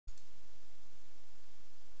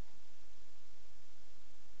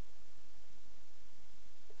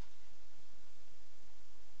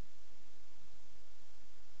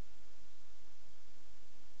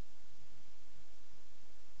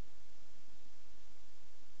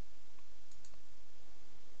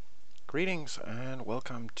Greetings and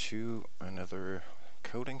welcome to another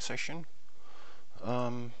coding session.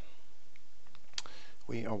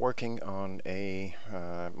 We are working on a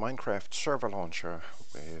Minecraft server launcher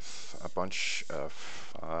with a bunch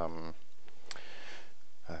of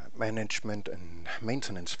management and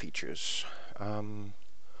maintenance features.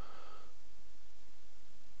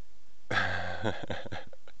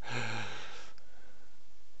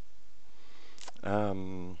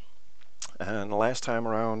 And last time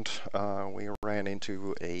around, we ran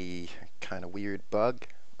into a kind of weird bug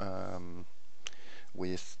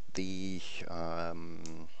with the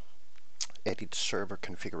edit server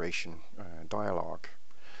configuration dialog.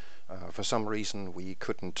 For some reason, we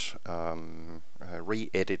couldn't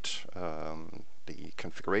re-edit the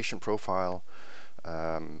configuration profile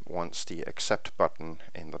once the accept button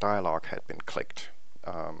in the dialog had been clicked.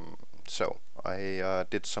 So I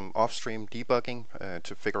did some off-stream debugging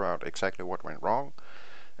to figure out exactly what went wrong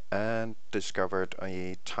and discovered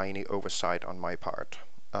a tiny oversight on my part.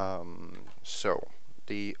 So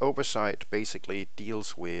the oversight basically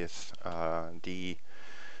deals with the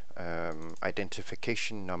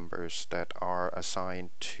identification numbers that are assigned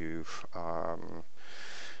to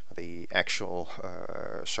the actual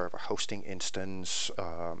server hosting instance,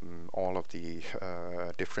 all of the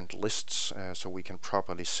different lists, so we can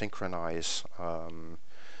properly synchronize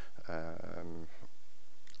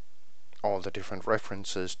all the different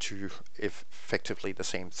references to effectively the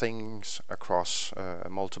same things across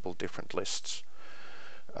multiple different lists.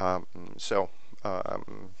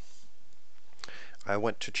 I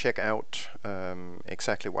went to check out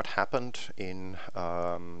exactly what happened in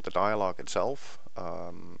the dialog itself.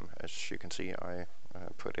 As you can see, I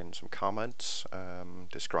put in some comments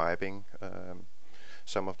describing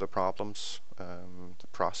some of the problems, the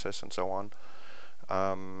process, and so on.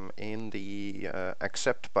 In the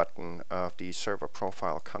accept button of the server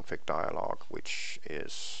profile config dialog, which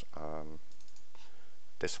is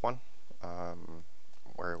this one,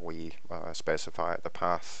 where we specify the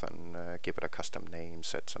path and give it a custom name,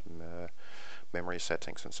 set some memory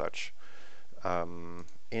settings and such.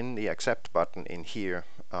 In the accept button in here,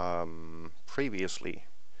 previously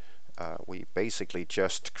we basically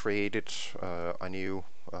just created a new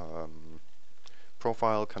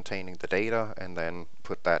profile containing the data and then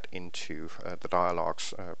put that into the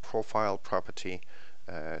dialog's profile property,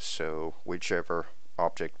 so whichever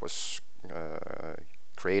object was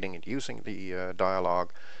creating and using the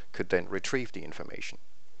dialog could then retrieve the information.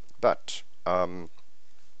 But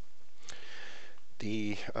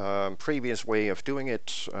the previous way of doing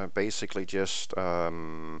it basically just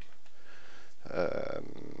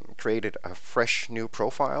created a fresh new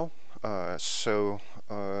profile, so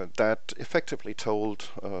that effectively told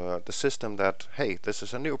the system that, hey, this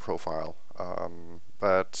is a new profile,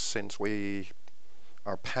 but since we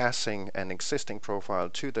are passing an existing profile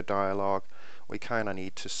to the dialog, we kind of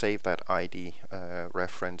need to save that ID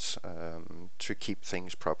reference to keep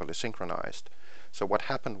things properly synchronized. So what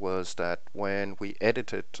happened was that when we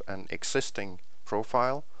edited an existing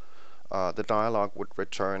profile, the dialog would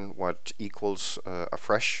return what equals a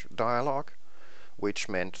fresh dialog, which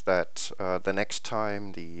meant that the next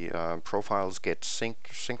time the profiles get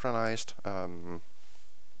synchronized,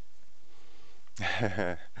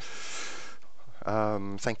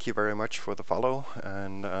 thank you very much for the follow,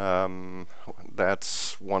 and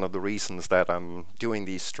that's one of the reasons that I'm doing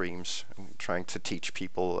these streams, trying to teach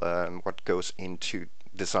people what goes into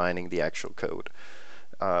designing the actual code.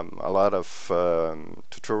 A lot of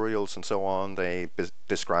tutorials and so on, they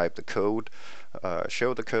describe the code,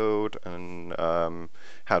 show the code, and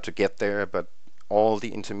how to get there, but all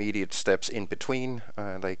the intermediate steps in between,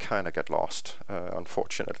 they kind of get lost,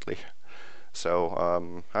 unfortunately.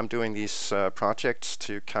 So I'm doing these projects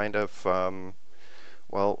to kind of,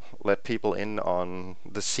 well, let people in on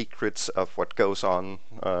the secrets of what goes on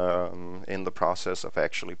in the process of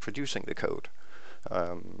actually producing the code.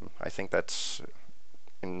 I think that's,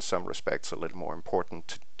 in some respects, a little more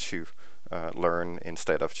important to learn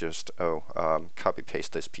instead of just,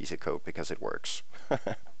 copy-paste this piece of code because it works.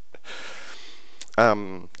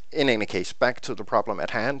 In any case, back to the problem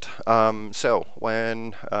at hand. So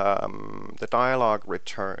when the dialog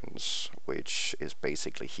returns, which is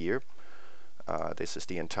basically here, this is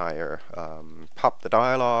the entire pop the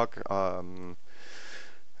dialog,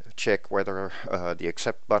 check whether the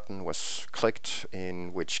accept button was clicked,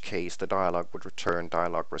 in which case the dialog would return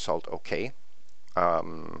dialog result OK.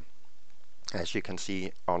 As you can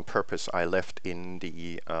see, on purpose I left in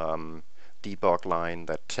the debug line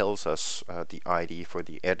that tells us the ID for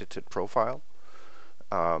the edited profile.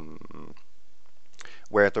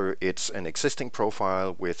 whether it's an existing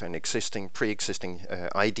profile with an pre-existing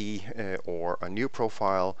ID or a new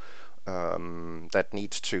profile that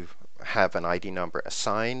needs to have an ID number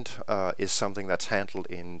assigned is something that's handled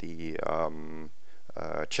in the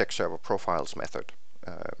check server profiles method,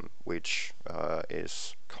 which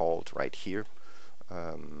is called right here.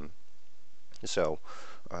 So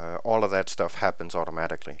all of that stuff happens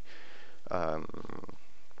automatically.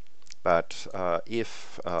 But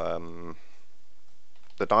if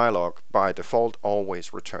the dialog by default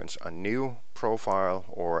always returns a new profile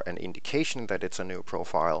or an indication that it's a new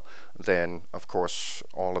profile, then of course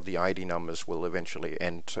all of the ID numbers will eventually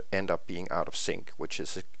end up being out of sync, which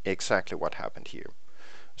is exactly what happened here.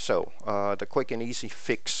 So the quick and easy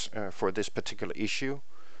fix for this particular issue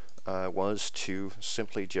was to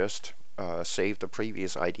simply just save the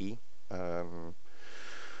previous ID.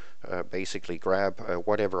 Basically grab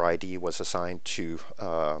whatever ID was assigned to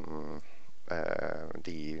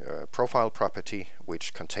the profile property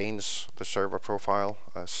which contains the server profile.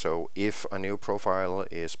 So if a new profile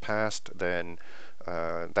is passed, then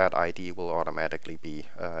that ID will automatically be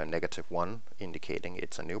 -1, indicating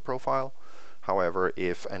it's a new profile. However,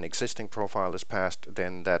 if an existing profile is passed,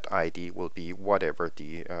 then that ID will be whatever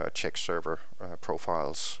the check server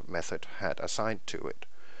profiles method had assigned to it.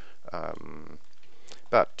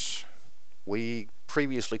 But we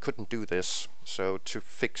previously couldn't do this, so to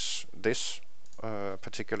fix this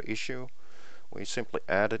particular issue, we simply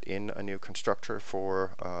added in a new constructor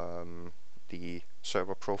for the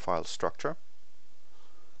server profile structure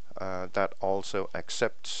that also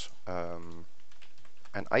accepts an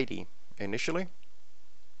ID initially.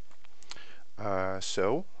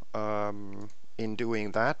 In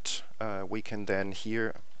doing that, we can then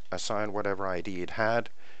here assign whatever ID it had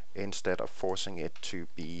instead of forcing it to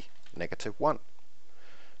be -1.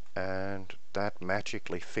 And that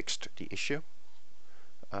magically fixed the issue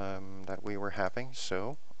that we were having.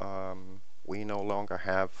 So we no longer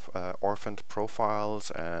have orphaned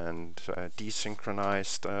profiles and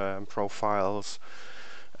desynchronized profiles,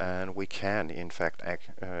 and we can in fact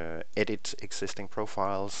edit existing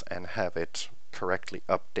profiles and have it correctly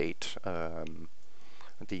update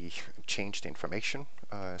the changed information,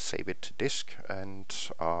 save it to disk,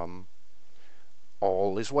 and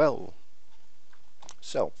all is well.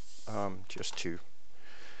 So just to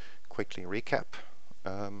quickly recap,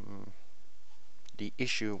 the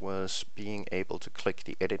issue was being able to click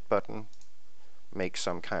the edit button, make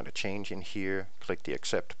some kind of change in here, click the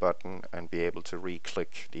accept button, and be able to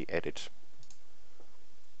re-click the edit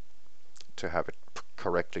to have it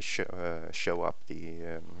correctly show up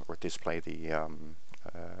or display the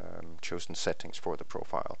chosen settings for the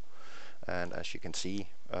profile. And as you can see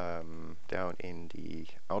down in the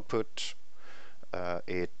output,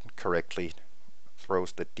 it correctly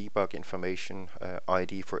throws the debug information,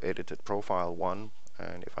 ID for edited profile 1,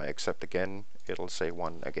 and if I accept again, it'll say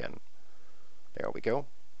 1 again. There we go.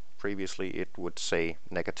 Previously it would say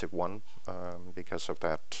 -1 because of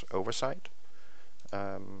that oversight,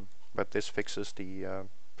 but this fixes the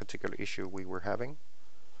particular issue we were having.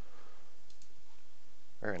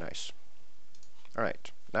 Very nice.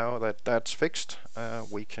 Alright, now that that's fixed,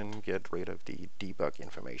 we can get rid of the debug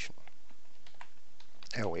information.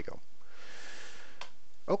 There we go.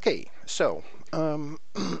 Okay, so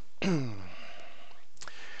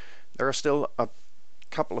there are still a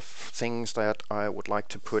couple of things that I would like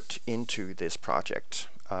to put into this project.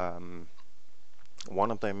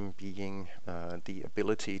 One of them being the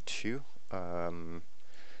ability to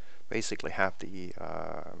basically have the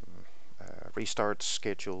restart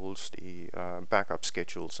schedules, the backup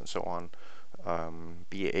schedules, and so on,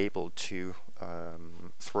 be able to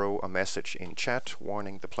throw a message in chat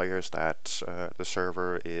warning the players that the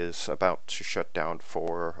server is about to shut down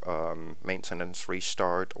for maintenance,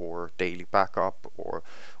 restart, or daily backup, or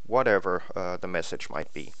whatever the message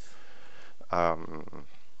might be.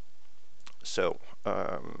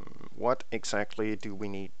 What exactly do we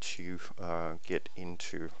need to get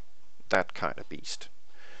into that kind of beast?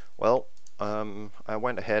 Well, I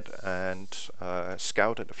went ahead and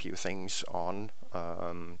scouted a few things on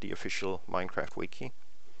the official Minecraft wiki.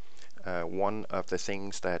 One of the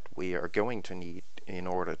things that we are going to need in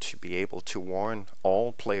order to be able to warn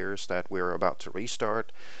all players that we're about to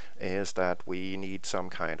restart is that we need some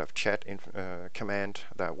kind of chat command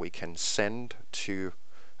that we can send to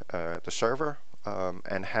the server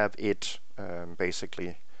and have it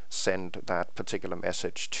basically send that particular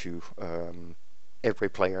message to every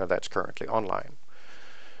player that's currently online.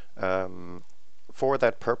 For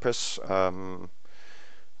that purpose,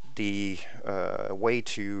 the way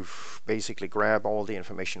to basically grab all the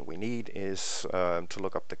information we need is to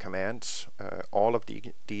look up the commands. All of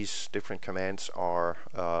these different commands are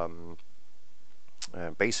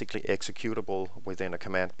basically executable within a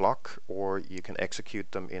command block, or you can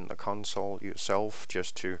execute them in the console yourself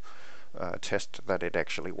just to test that it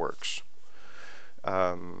actually works.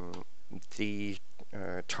 The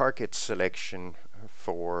target selection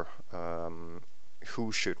for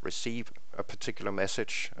who should receive a particular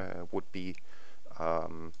message would be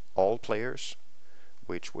all players,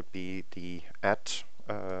 which would be the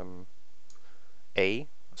 @A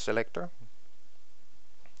selector,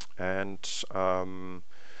 and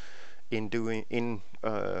in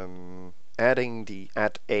adding the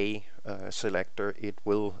 @A selector, it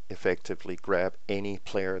will effectively grab any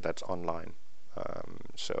player that's online.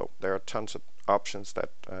 So there are tons of options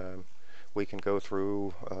that we can go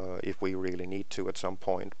through if we really need to at some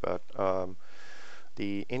point, but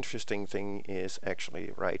the interesting thing is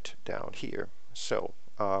actually right down here. So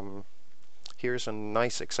here's a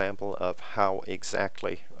nice example of how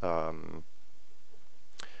exactly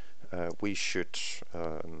we should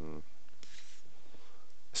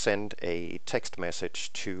send a text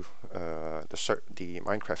message to the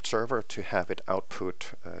Minecraft server to have it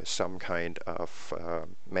output some kind of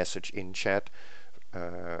message in chat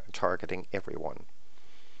targeting everyone.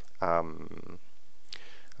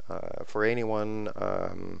 For anyone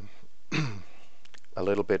a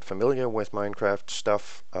little bit familiar with Minecraft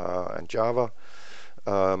stuff and Java,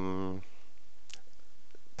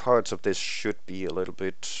 parts of this should be a little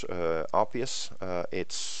bit obvious.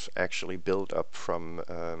 It's actually built up from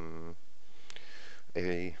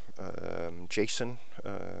a JSON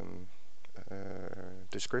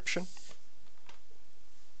description.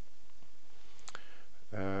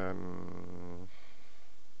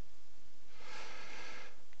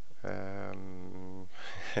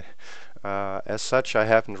 As such, I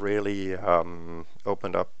haven't really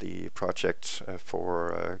opened up the project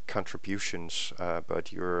for contributions,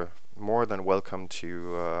 but you're more than welcome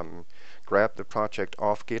to grab the project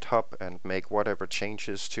off GitHub and make whatever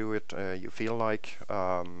changes to it you feel like.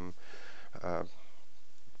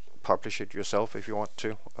 Publish it yourself if you want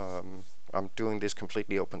to. I'm doing this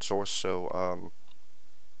completely open source, so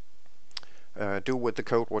do with the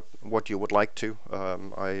code what you would like to.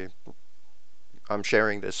 I'm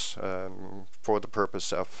sharing this for the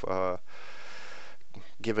purpose of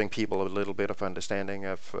giving people a little bit of understanding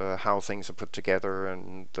of how things are put together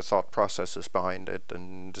and the thought processes behind it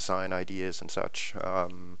and design ideas and such.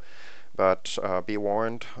 But be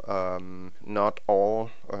warned, not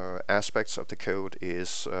all aspects of the code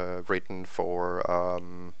is written for,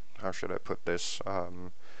 how should I put this,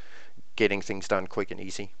 getting things done quick and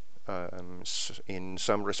easy. In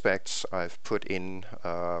some respects, I've put in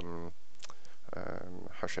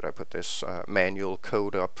how should I put this, manual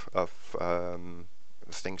code up of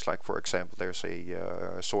things like, for example, there's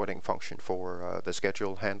a sorting function for the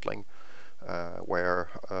schedule handling, where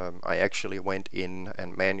I actually went in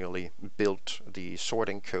and manually built the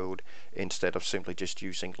sorting code instead of simply just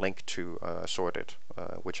using link to sort it,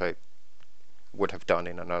 which I would have done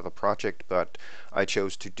in another project, but I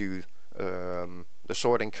chose to do the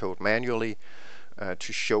sorting code manually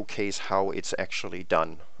to showcase how it's actually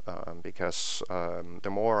done. Because the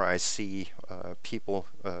more I see people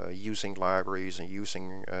using libraries and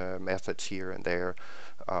using methods here and there,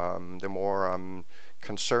 the more I'm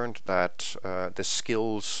concerned that the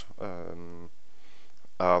skills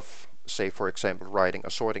of, say, for example, writing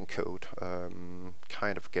a sorting code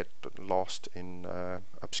kind of get lost in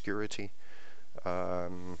obscurity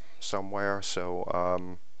somewhere.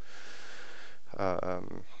 So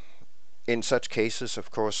in such cases,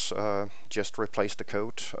 of course, just replace the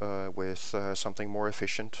code with something more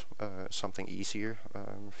efficient, something easier.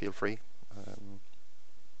 Feel free.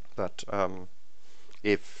 But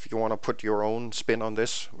if you want to put your own spin on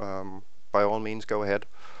this, by all means, go ahead.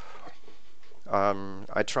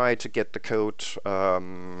 I try to get the code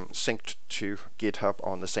synced to GitHub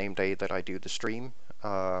on the same day that I do the stream,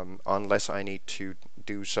 unless I need to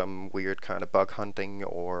do some weird kind of bug hunting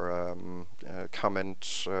or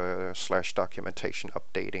comment / documentation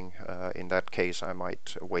updating. In that case, I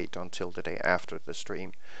might wait until the day after the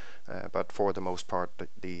stream. But for the most part,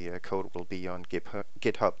 the code will be on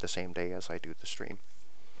GitHub the same day as I do the stream.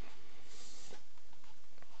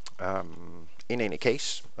 In any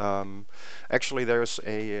case, actually there's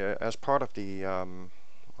a, as part of the, yeah,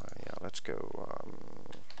 let's go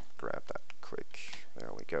grab that quick.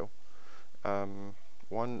 There we go.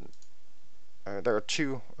 There are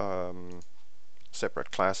two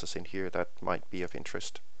separate classes in here that might be of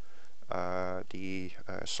interest. The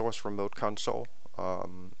source remote console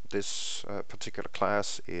This particular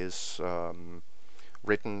class is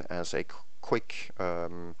written as a quick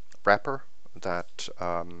wrapper that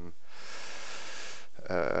um,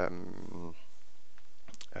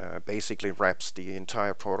 basically wraps the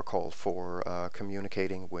entire protocol for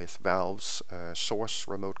communicating with Valve's source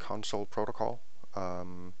remote console protocol.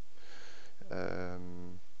 Um,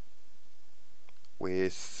 um,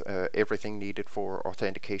 with everything needed for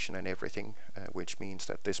authentication and everything, which means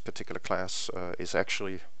that this particular class is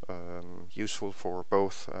actually useful for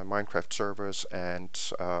both Minecraft servers and,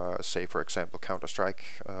 say, for example, Counter-Strike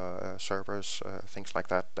servers, things like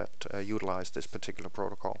that, that utilize this particular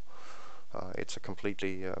protocol. It's a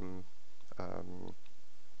completely um, um,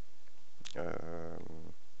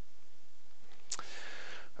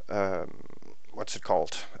 um, what's it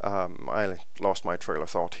called? I lost my trail of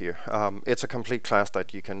thought here. It's a complete class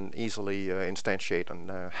that you can easily instantiate and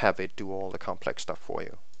have it do all the complex stuff for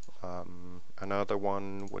you. Another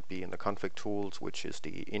one would be in the config tools, which is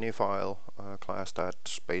the inifile class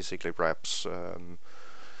that basically wraps a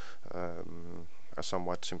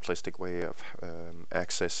somewhat simplistic way of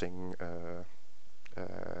accessing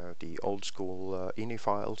the old school ini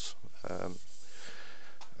files.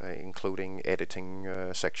 Including editing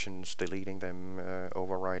sections, deleting them,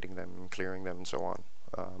 overriding them, clearing them, and so on.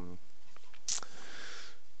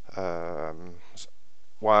 Um,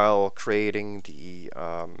 while creating the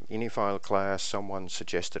inifile class, someone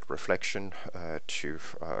suggested reflection to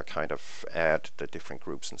kind of add the different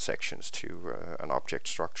groups and sections to an object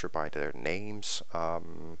structure by their names.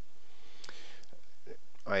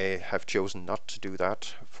 I have chosen not to do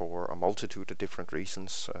that for a multitude of different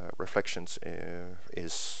reasons. Reflections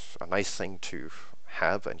is a nice thing to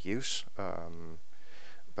have and use,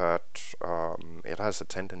 but it has a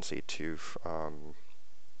tendency to,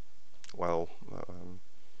 well,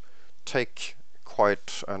 take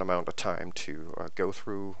quite an amount of time to go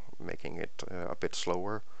through, making it a bit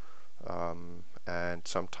slower. And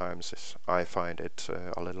sometimes I find it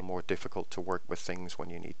a little more difficult to work with things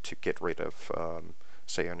when you need to get rid of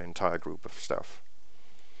say an entire group of stuff.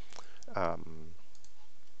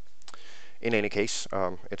 In any case,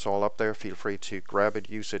 it's all up there. Feel free to grab it,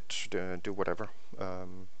 use it, do whatever.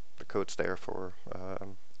 The code's there for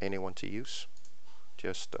anyone to use.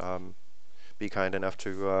 Just be kind enough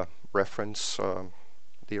to reference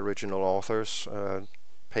the original authors,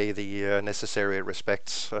 pay the necessary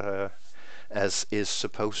respects as is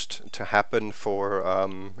supposed to happen for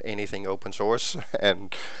anything open source,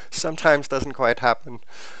 and sometimes doesn't quite happen.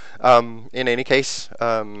 In any case,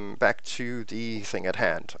 back to the thing at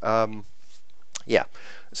hand. Yeah,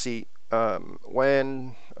 see,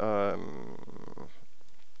 when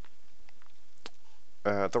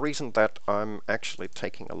the reason that I'm actually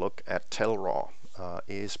taking a look at Telraw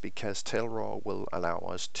is because Telraw will allow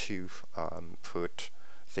us to put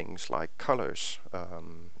things like colors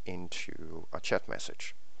into a chat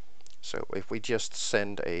message. So if we just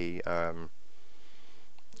send a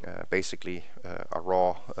basically a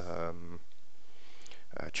raw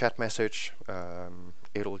chat message,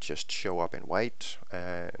 it'll just show up in white,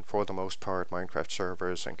 and for the most part Minecraft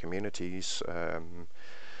servers and communities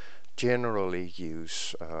generally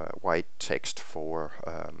use white text for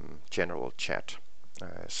general chat.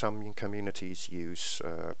 Some communities use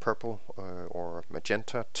purple or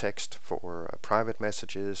magenta text for private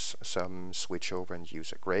messages. Some switch over and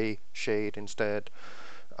use a gray shade instead.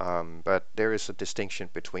 But there is a distinction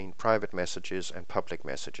between private messages and public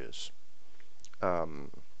messages.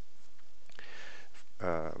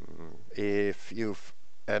 If you've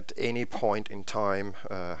at any point in time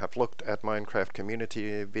have looked at Minecraft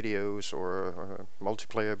community videos or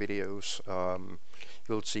multiplayer videos,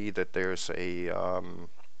 you'll see that there's a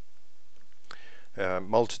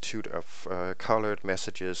multitude of colored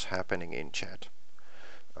messages happening in chat.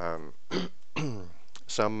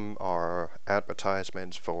 Some are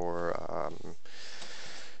advertisements for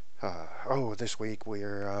oh, this week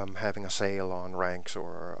we're having a sale on ranks,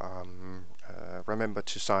 or remember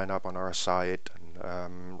to sign up on our site,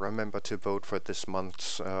 and remember to vote for this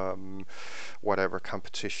month's whatever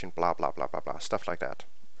competition, blah blah blah blah blah, stuff like that.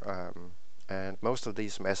 And most of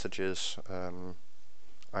these messages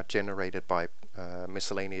are generated by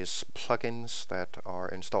miscellaneous plugins that are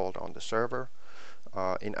installed on the server.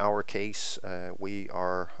 In our case, we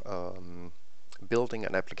are building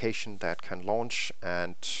an application that can launch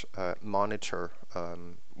and monitor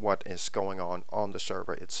what is going on the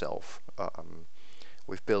server itself.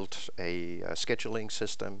 We've built a scheduling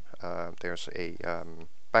system. There's a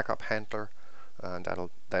backup handler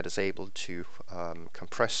that is able to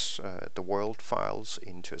compress the world files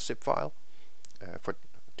into a zip file for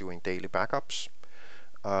doing daily backups.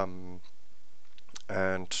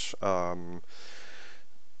 And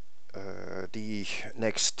the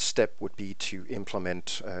next step would be to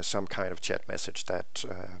implement some kind of chat message that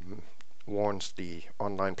warns the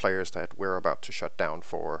online players that we're about to shut down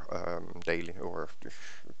for daily or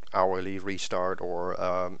hourly restart,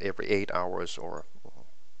 or every 8 hours, or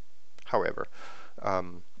however.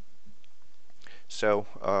 Um, so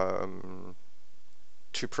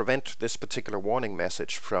to prevent this particular warning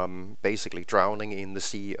message from basically drowning in the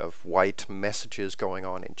sea of white messages going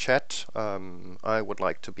on in chat, I would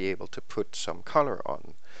like to be able to put some color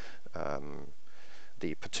on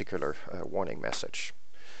the particular warning message.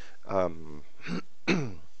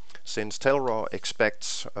 Since Telraw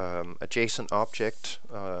expects a JSON object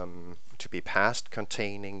to be passed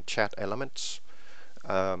containing chat elements,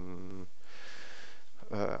 I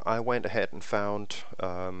went ahead and found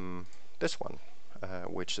this one,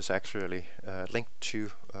 which is actually linked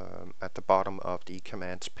to at the bottom of the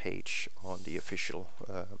commands page on the official.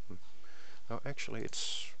 No, actually,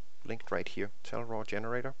 it's linked right here. Telraw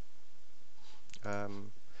generator.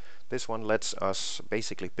 This one lets us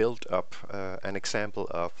basically build up an example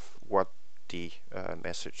of what the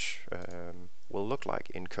message will look like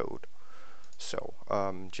in code. So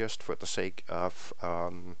just for the sake of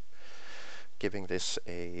giving this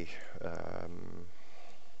a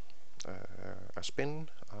spin,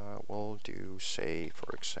 we'll do, say,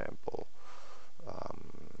 for example,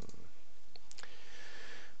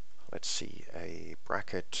 let's see, a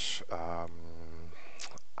bracket.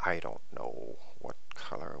 I don't know what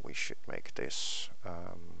color we should make this.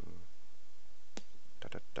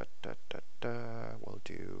 We'll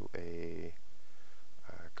do a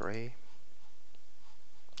gray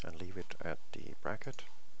and leave it at the bracket,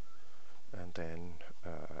 and then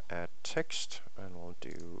add text, and we'll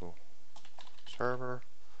do server,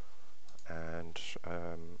 and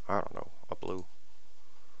I don't know, a blue.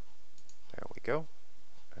 There we go.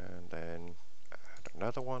 And then add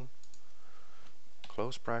another one,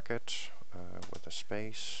 close bracket with a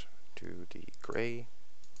space, do the gray.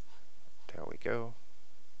 There we go.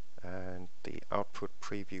 And the output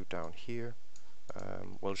preview down here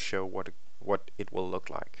will show what it will look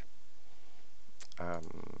like.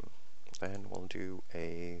 Then we'll do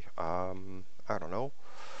a I don't know,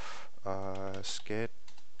 scheduled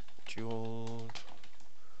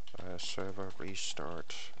server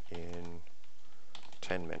restart in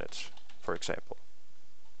 10 minutes, for example.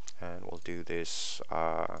 And we'll do this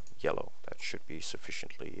yellow. That should be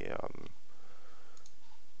sufficiently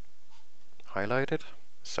highlighted.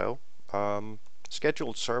 So,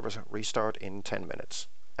 scheduled server restart in 10 minutes,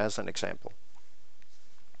 as an example.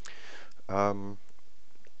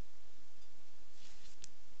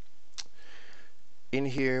 In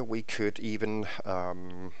here, we could even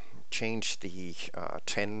change the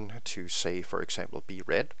 10 to, say, for example, be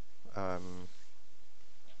red.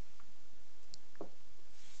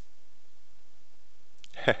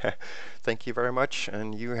 Thank you very much,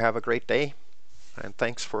 and you have a great day. And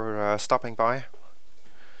thanks for stopping by.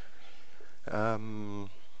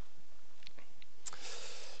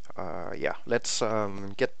 Yeah, let's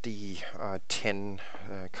get the 10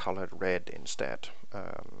 colored red instead.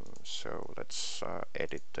 So let's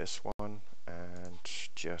edit this one and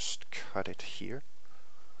just cut it here,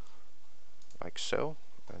 like so,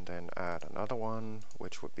 and then add another one,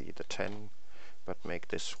 which would be the 10, but make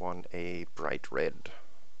this one a bright red,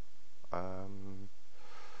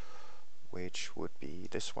 which would be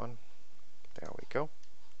this one. There we go.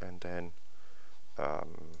 And then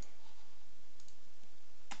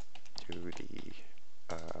do the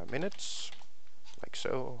minutes, like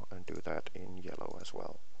so, and do that in yellow as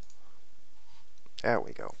well. There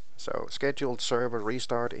we go. So scheduled server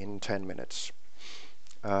restart in 10 minutes.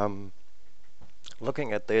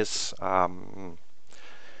 Looking at this,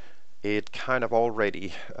 it kind of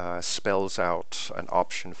already spells out an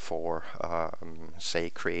option for, say,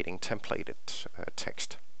 creating templated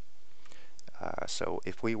text. So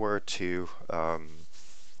if we were to,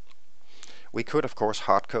 we could of course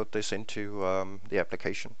hardcode this into the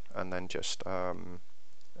application, and then just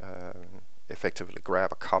effectively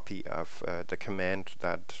grab a copy of the command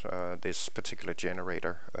that this particular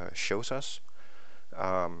generator shows us,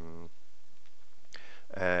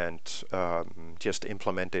 and just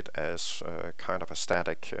implement it as kind of a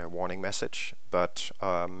static warning message. But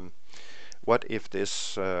what if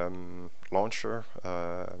this launcher,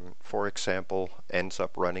 for example, ends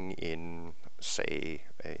up running in, say,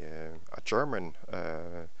 a German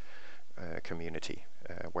community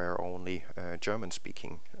where only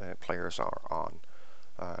German-speaking players are on?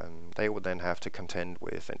 They would then have to contend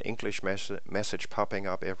with an English message popping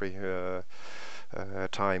up every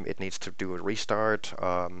time it needs to do a restart.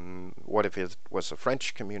 What if it was a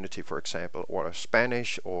French community, for example, or a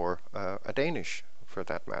Spanish, or a Danish, for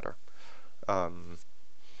that matter? Um,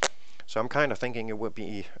 so I'm kind of thinking it would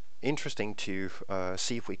be interesting to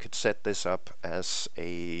see if we could set this up as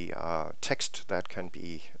a text that can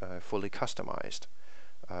be fully customized.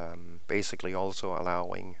 Basically also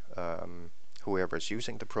allowing whoever is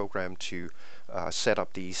using the program to set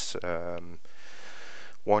up these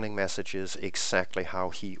warning messages exactly how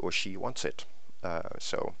he or she wants it.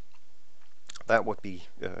 So that would be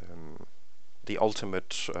the ultimate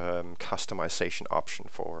customization option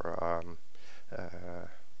for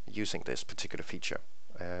using this particular feature.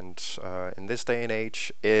 And in this day and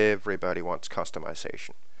age, everybody wants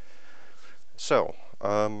customization. So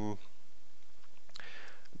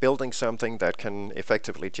building something that can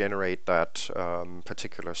effectively generate that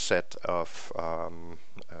particular set of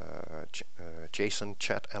JSON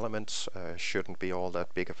chat elements shouldn't be all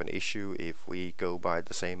that big of an issue if we go by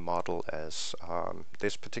the same model as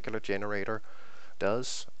this particular generator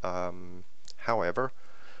does. However,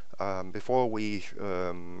 before we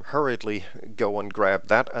hurriedly go and grab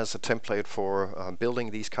that as a template for building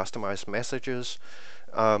these customized messages,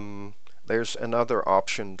 there's another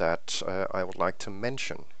option that I would like to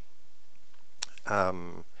mention.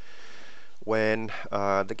 When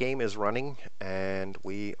the game is running and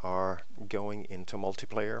we are going into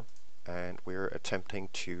multiplayer and we're attempting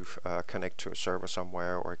to connect to a server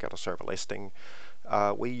somewhere or get a server listing,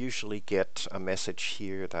 we usually get a message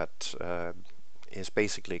here that is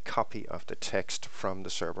basically a copy of the text from the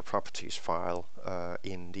server properties file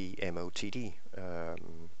in the MOTD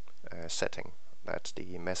setting. That's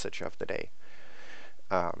the message of the day.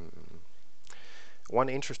 One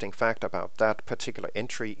interesting fact about that particular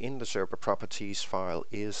entry in the server properties file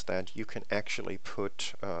is that you can actually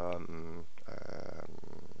put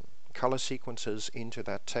color sequences into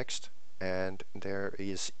that text, and there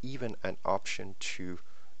is even an option to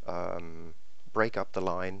break up the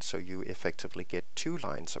line so you effectively get 2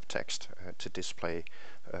 lines of text to display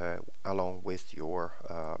along with your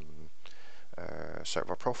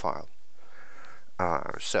server profile.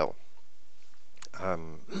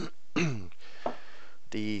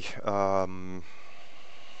 The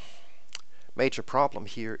major problem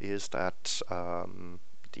here is that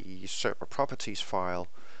the server properties file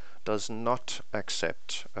does not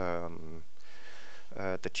accept the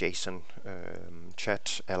JSON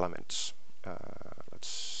chat elements. Let's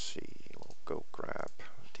see, we'll go grab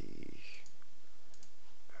the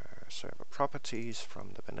server properties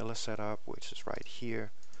from the vanilla setup, which is right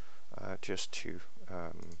here, just to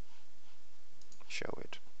show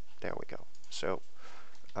it. There we go. So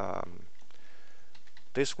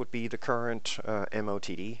this would be the current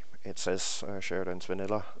MOTD. It says Sheridan's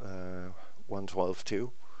Vanilla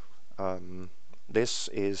 1.12.2. This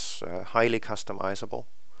is highly customizable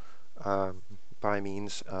by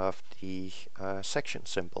means of the section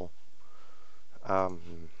symbol.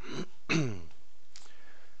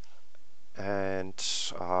 And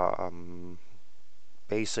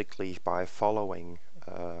basically by following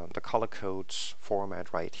the color codes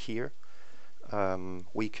format right here,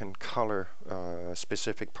 we can color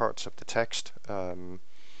specific parts of the text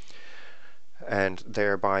and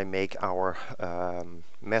thereby make our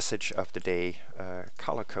message of the day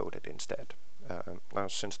color-coded instead. Now,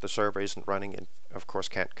 since the server isn't running, it of course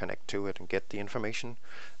can't connect to it and get the information,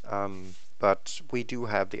 but we do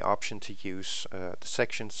have the option to use the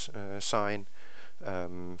sections sign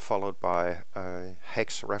followed by a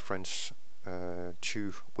hex reference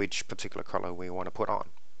to which particular color we want to put on.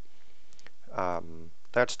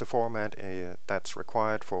 That's the format that's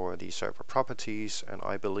required for the server properties, and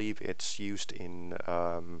I believe it's used in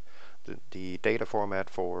the data format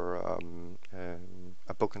for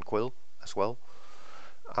a book and quill as well.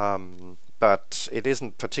 But it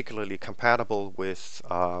isn't particularly compatible with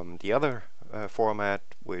the other format,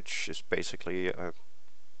 which is basically a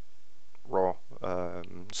raw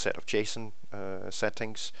set of JSON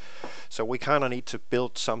settings. So we kind of need to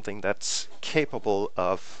build something that's capable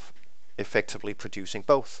of effectively producing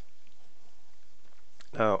both.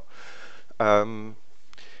 Now,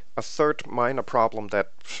 a third minor problem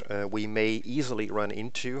that we may easily run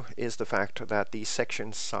into is the fact that the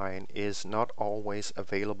section sign is not always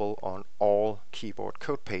available on all keyboard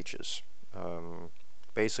code pages.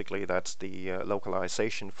 Basically, that's the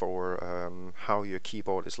localization for how your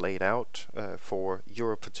keyboard is laid out for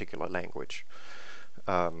your particular language.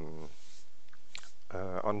 On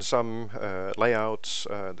some layouts,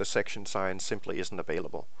 the section sign simply isn't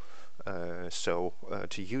available. So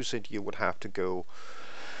to use it, you would have to go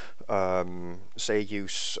say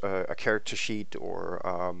use a character sheet or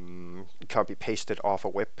copy paste it off a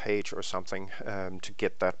web page or something to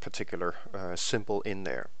get that particular symbol in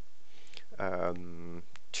there.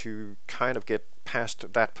 To kind of get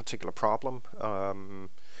past that particular problem,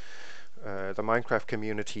 the Minecraft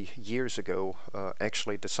community years ago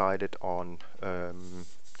actually decided on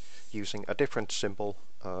using a different symbol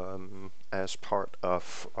as part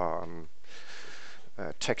of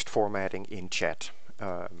text formatting in chat.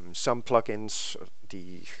 Some plugins,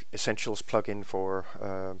 the Essentials plugin for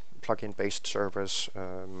plugin-based servers,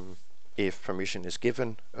 if permission is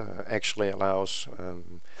given, actually allows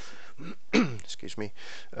excuse me,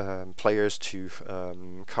 players to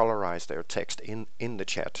colorize their text in the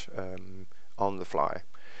chat on the fly.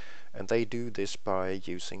 And they do this by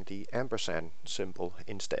using the ampersand symbol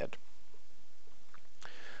instead.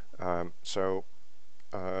 While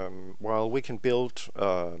we can build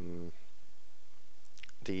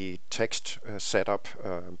the text setup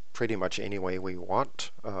pretty much any way we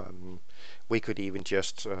want, we could even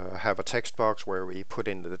just have a text box where we put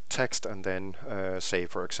in the text and then say,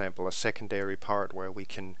 for example, a secondary part where we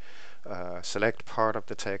can select part of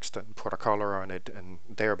the text and put a color on it and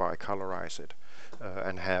thereby colorize it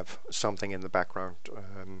and have something in the background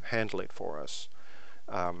handle it for us.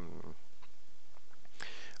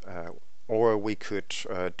 Or we could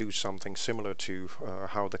do something similar to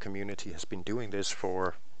how the community has been doing this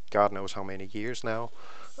for God knows how many years now,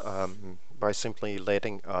 by simply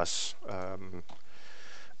letting us,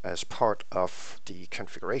 as part of the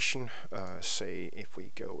configuration, say if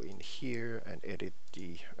we go in here and edit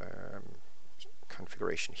the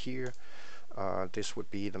configuration here, this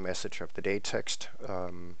would be the message of the day text.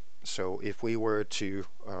 So if we were to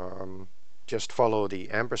just follow the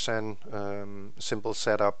ampersand symbol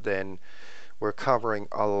setup, then we're covering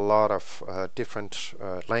a lot of different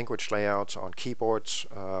language layouts on keyboards,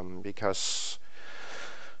 because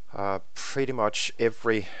pretty much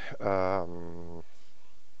every code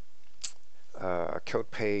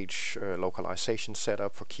page localization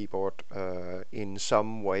setup for keyboard in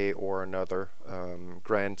some way or another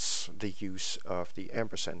grants the use of the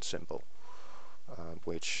ampersand symbol,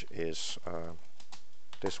 which is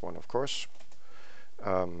this one, of course.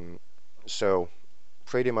 So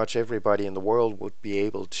pretty much everybody in the world would be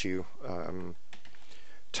able to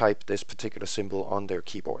type this particular symbol on their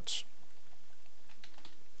keyboards.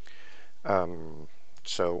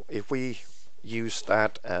 So if we use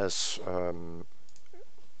that as an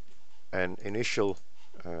initial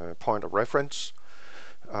point of reference,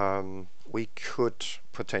 we could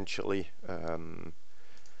potentially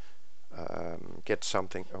get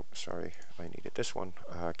something, oh sorry, I needed this one,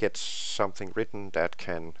 get something written that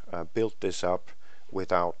can build this up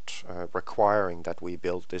without requiring that we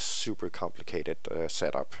build this super complicated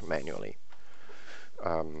setup manually.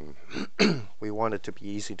 We want it to be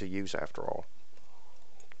easy to use after all.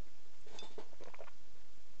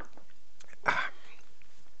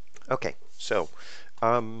 Okay, so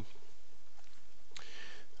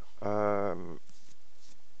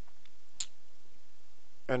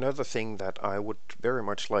another thing that I would very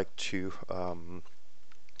much like to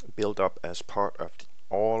build up as part of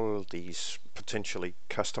all these potentially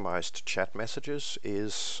customized chat messages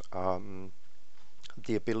is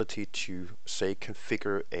the ability to, say,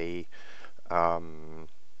 configure a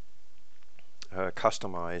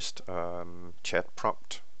customized chat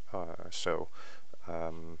prompt.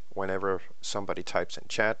 Whenever somebody types in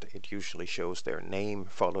chat, it usually shows their name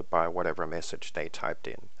followed by whatever message they typed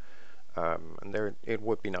in. And there, it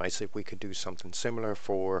would be nice if we could do something similar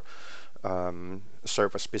for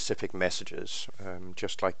server-specific messages,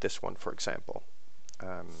 just like this one, for example.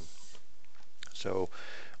 So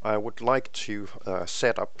I would like to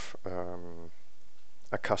set up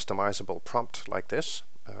a customizable prompt like this,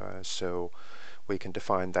 so we can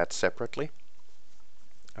define that separately.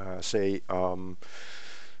 Say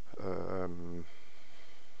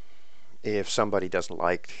if somebody doesn't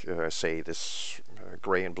like, say, this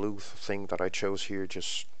gray and blue thing that I chose here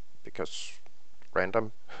just because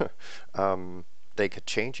random, they could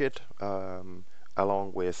change it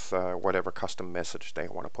along with whatever custom message they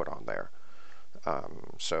want to put on there.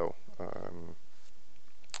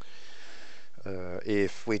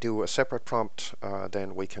 If we do a separate prompt,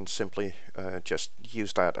 then we can simply just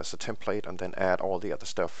use that as a template and then add all the other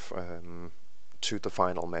stuff to the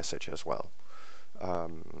final message as well.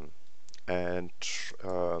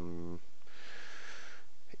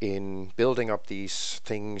 In building up these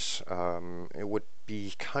things, it would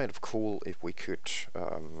be kind of cool if we could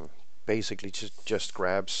basically just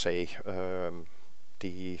grab, say,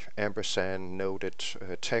 the ampersand noted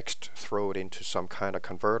text, throw it into some kind of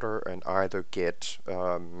converter, and either get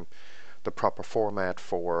the proper format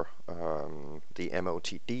for the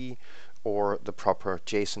MOTD or the proper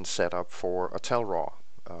JSON setup for a tell raw.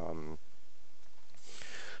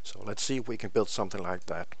 So let's see if we can build something like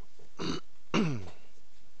that.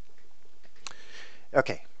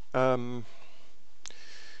 Okay.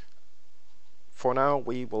 For now,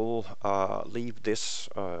 we will leave this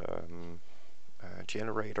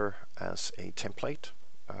generator as a template,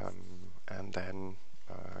 and then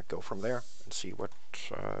go from there and see what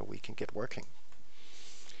we can get working.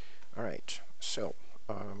 All right, so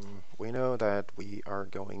we know that we are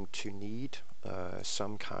going to need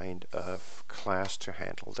some kind of class to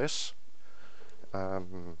handle this.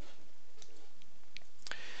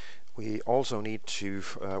 We also need to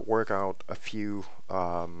work out a few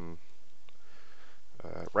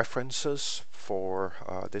references for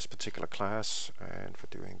this particular class, and for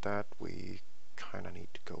doing that we kind of need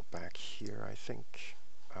to go back here, I think.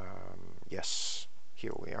 Yes,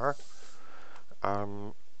 here we are.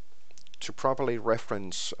 To properly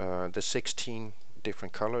reference the 16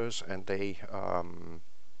 different colors, and they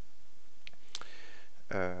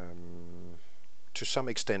to some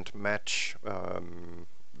extent match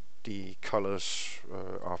the colors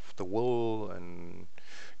of the wool and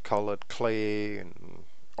colored clay and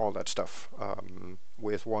all that stuff,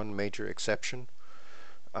 with one major exception.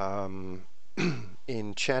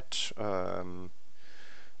 In chat,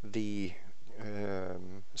 the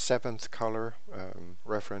 7th color,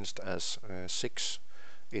 referenced as 6,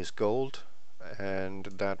 is gold, and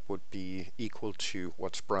that would be equal to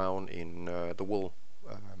what's brown in the wool.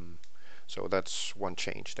 So that's one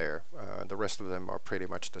change there. The rest of them are pretty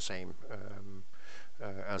much the same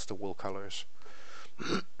as the wool colors.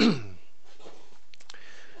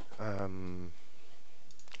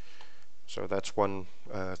 So that's one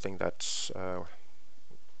thing that's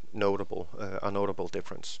notable, a notable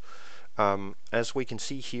difference. As we can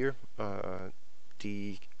see here,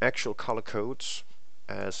 the actual color codes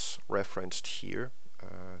as referenced here,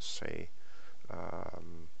 say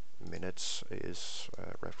minutes is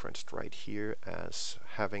referenced right here as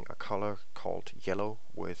having a color called yellow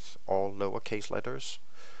with all lowercase letters,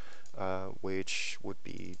 which would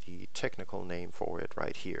be the technical name for it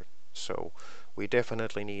right here. So we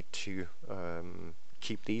definitely need to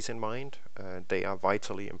keep these in mind. They are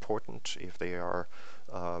vitally important. If they are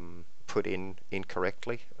put in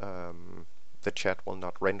incorrectly, the chat will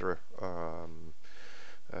not render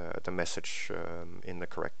the message in the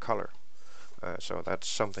correct color. So that's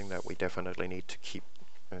something that we definitely need to keep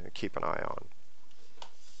an eye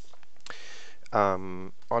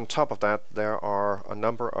on. On top of that, there are a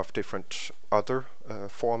number of different other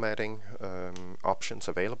formatting options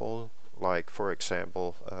available, like, for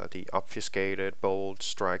example, the obfuscated, bold,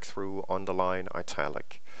 strike through, underline,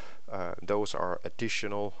 italic. Those are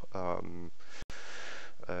additional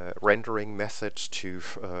rendering methods to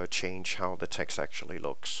change how the text actually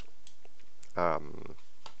looks.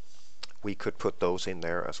 We could put those in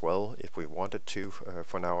there as well if we wanted to.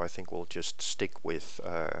 For now, I think we'll just stick with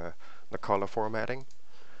the color formatting,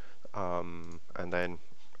 and then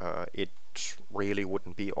it really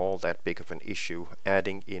wouldn't be all that big of an issue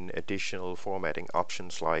adding in additional formatting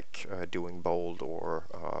options like doing bold or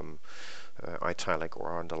italic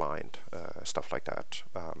or underlined, stuff like that.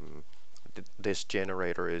 This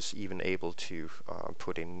generator is even able to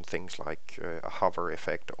put in things like a hover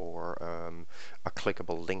effect or a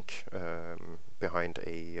clickable link behind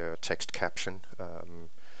a text caption.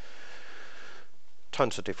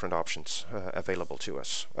 Tons of different options available to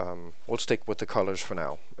us. We'll stick with the colors for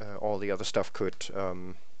now. All the other stuff could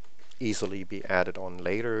easily be added on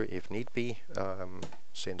later if need be,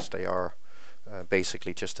 since they are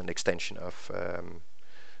basically just an extension of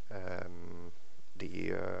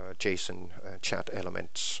the JSON chat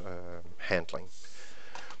elements handling.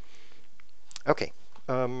 Okay,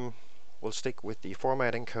 we'll stick with the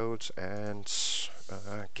formatting codes and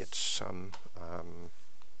get some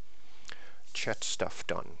chat stuff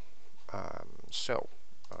done.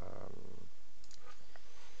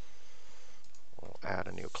 We'll add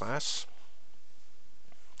a new class,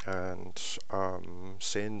 and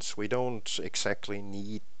since we don't exactly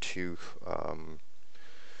need to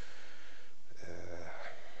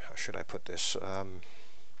how should I put this?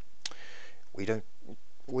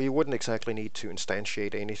 We wouldn't exactly need to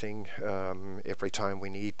instantiate anything every time we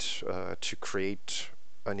need to create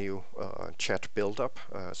a new chat build-up.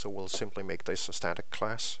 So we'll simply make this a static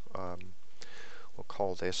class. We'll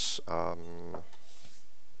call this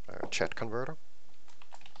chat converter.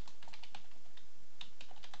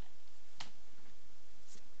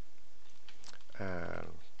 And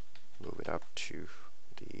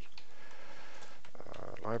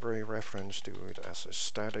library reference, do it as a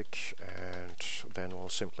static, and then we'll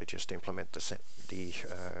simply just implement the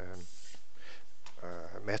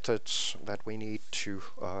methods that we need to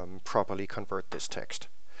properly convert this text.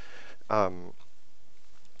 Of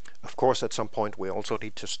course, at some point we also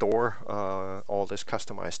need to store all this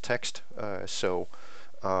customized text, so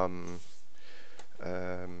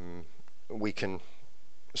we can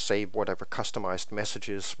save whatever customized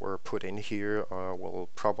messages were put in here. We'll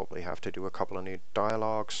probably have to do a couple of new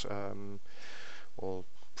dialogues. We'll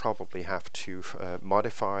probably have to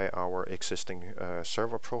modify our existing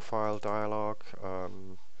server profile dialog.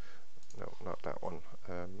 No, not that one.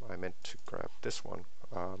 I meant to grab this one.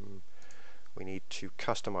 We need to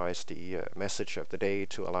customize the message of the day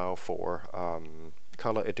to allow for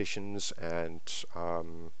color additions and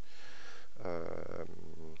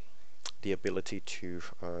the ability to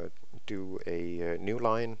do a new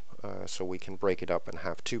line, so we can break it up and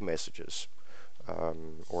have two messages,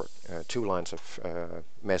 or 2 lines of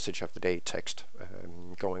message of the day text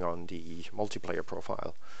going on the multiplayer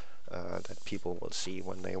profile that people will see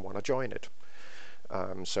when they want to join it.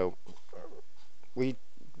 So we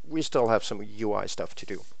still have some UI stuff to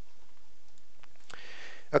do.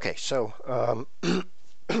 Okay, so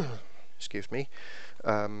excuse me.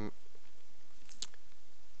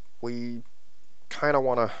 We kind of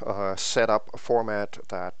want to set up a format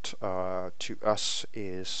that to us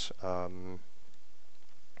is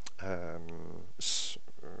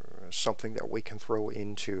something that we can throw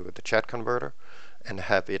into the chat converter and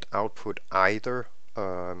have it output either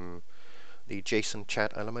the JSON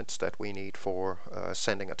chat elements that we need for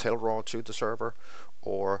sending a tail raw to the server,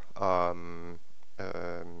 or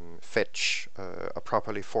fetch a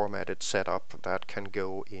properly formatted setup that can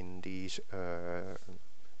go in the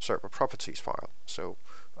server properties file. So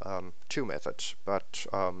 2 methods, but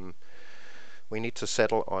we need to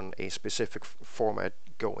settle on a specific format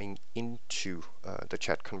going into the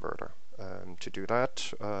chat converter. To do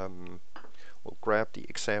that, we'll grab the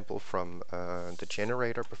example from the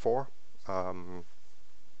generator before,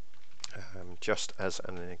 just as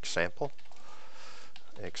an example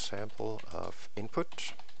of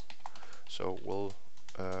input. So we'll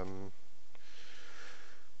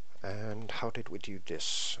and how did we do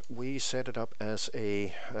this? We set it up as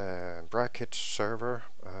a bracket server,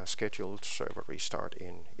 scheduled server restart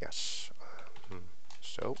in, yes.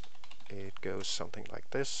 So it goes something like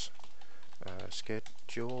this,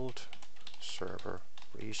 scheduled server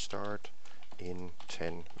restart in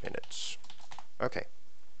 10 minutes. Okay.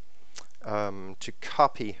 To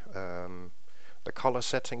copy the color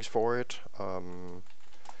settings for it,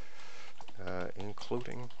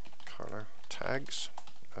 including color tags,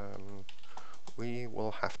 we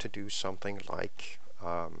will have to do something like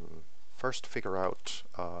first figure out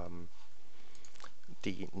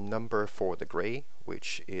the number for the gray,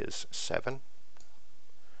 which is 7.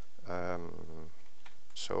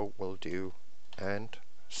 So we'll do and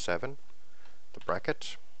 7, the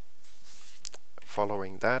bracket.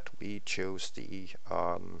 Following that, we chose the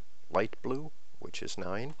light blue, which is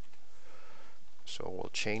 9. So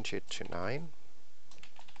we'll change it to 9.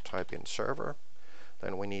 Type in server.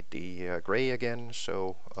 Then we need the gray again,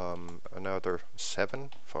 so another 7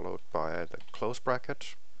 followed by the close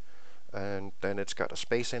bracket, and then it's got a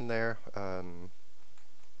space in there, and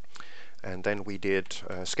then we did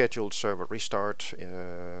scheduled server restart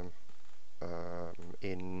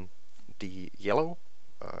in the yellow,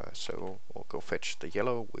 so we'll go fetch the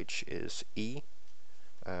yellow, which is E,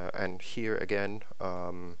 and here again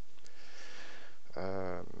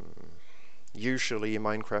usually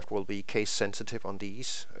Minecraft will be case sensitive on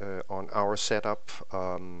these. On our setup,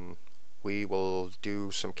 we will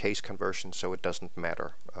do some case conversion so it doesn't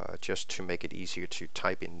matter, just to make it easier to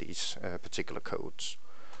type in these particular codes.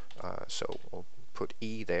 So we'll put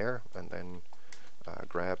E there and then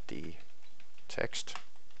grab the text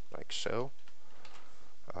like so.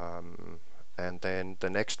 And then the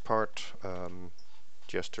next part,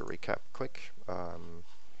 just to recap quick,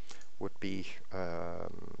 would be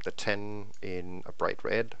the 10 in a bright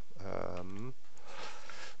red,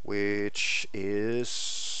 which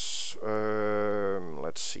is,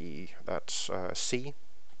 let's see, that's C.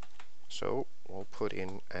 So we'll put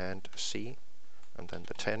in and C, and then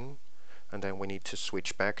the 10, and then we need to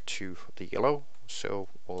switch back to the yellow. So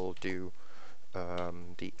we'll do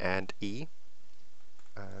the and E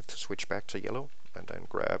to switch back to yellow, and then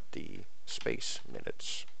grab the space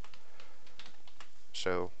minutes.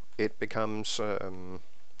 So it becomes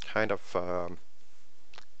kind of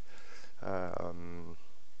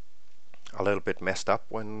a little bit messed up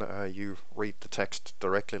when you read the text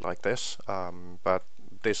directly like this, but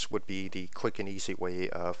this would be the quick and easy way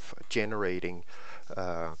of generating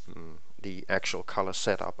the actual color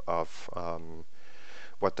setup of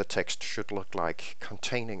what the text should look like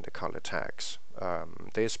containing the color tags.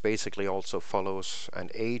 This basically also follows an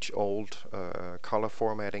age-old color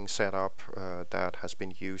formatting setup that has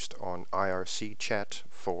been used on IRC chat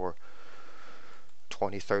for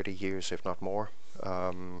 20-30 years, if not more.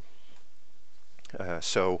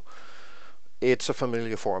 So it's a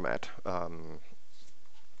familiar format.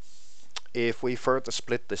 If we further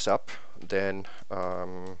split this up, then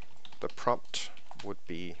the prompt would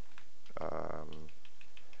be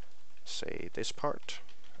say this part,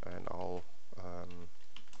 and I'll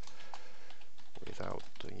without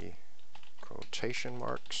the quotation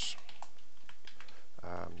marks,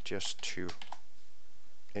 just to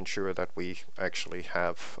ensure that we actually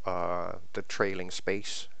have the trailing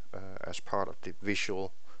space as part of the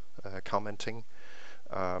visual commenting,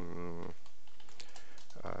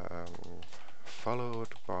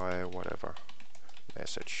 followed by whatever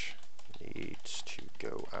message needs to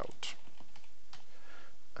go out.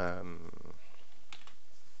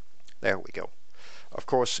 There we go. Of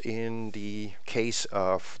course, in the case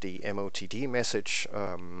of the MOTD message,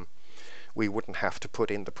 we wouldn't have to put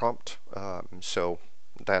in the prompt, so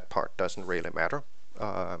that part doesn't really matter.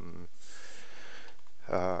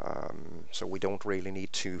 So we don't really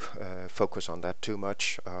need to focus on that too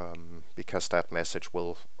much, because that message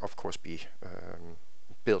will, of course, be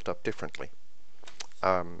built up differently.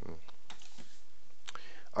 All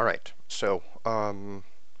right, so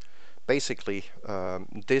basically,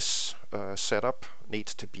 this setup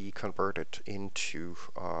needs to be converted into,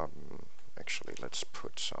 actually, let's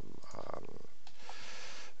put some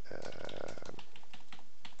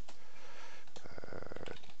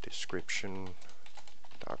description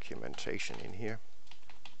documentation in here,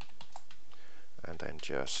 and then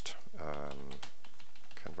just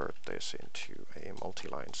convert this into a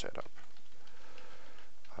multi-line setup,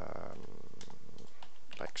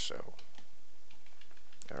 like so.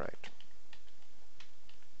 All right.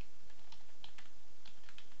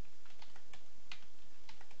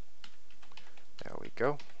 There we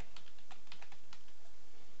go.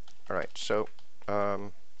 All right, so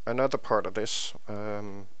another part of this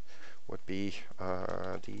would be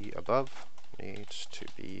the above needs to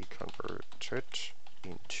be converted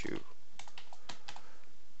into,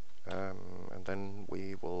 and then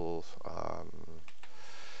we will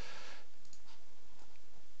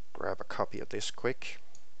grab a copy of this quick,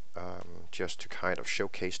 just to kind of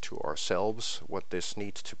showcase to ourselves what this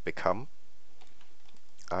needs to become.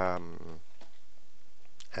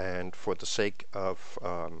 And for the sake of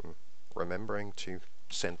remembering to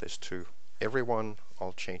send this to everyone,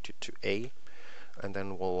 I'll change it to A, and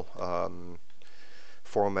then we'll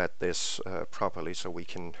format this properly so we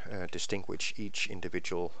can distinguish each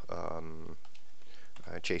individual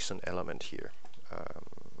JSON element here.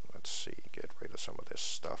 Let's see, get rid of some of this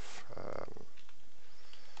stuff.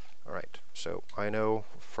 All right, so I know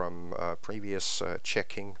from previous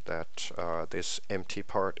checking that this empty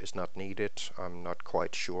part is not needed. I'm not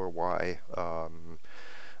quite sure why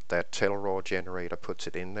that telraw generator puts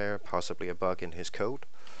it in there, possibly a bug in his code,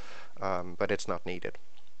 but it's not needed.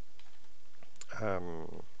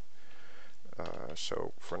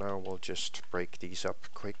 So for now we'll just break these up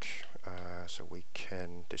quick so we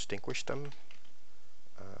can distinguish them,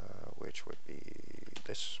 which would be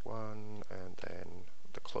this one and then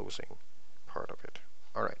the closing part of it.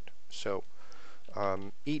 All right, so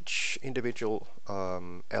each individual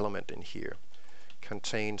element in here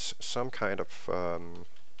contains some kind of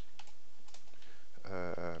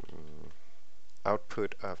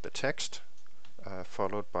output of the text,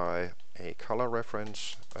 followed by a color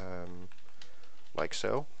reference, like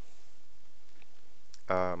so.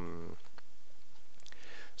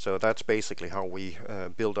 So that's basically how we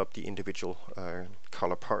build up the individual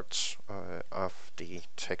color parts of the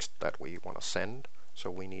text that we want to send. So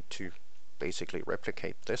we need to basically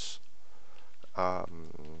replicate this.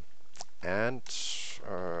 And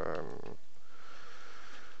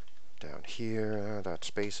down here, that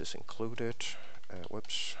space is included.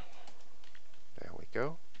 Whoops. There we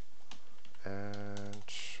go. And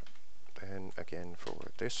then again for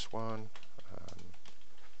this one.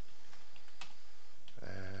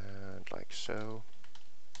 And like so.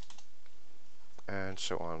 And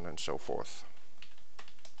so on and so forth.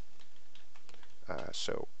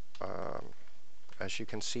 As you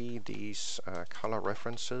can see, these color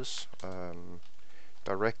references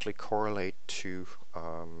directly correlate to,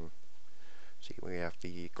 see, we have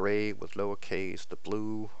the gray with lowercase, the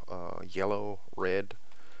blue, yellow, red,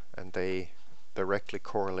 and they directly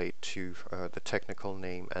correlate to the technical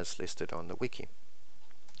name as listed on the wiki.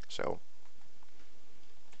 So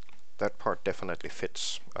that part definitely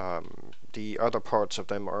fits. The other parts of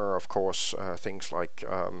them are, of course, things like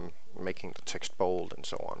making the text bold and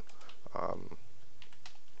so on.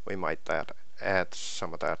 We might add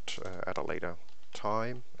some of that at a later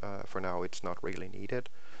time. For now, it's not really needed.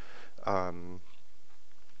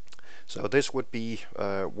 So this would be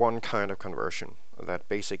one kind of conversion that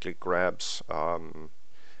basically grabs,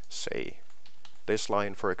 say, this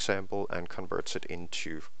line, for example, and converts it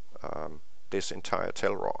into this entire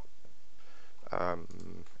tell raw.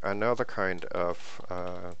 Another kind of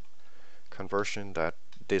conversion that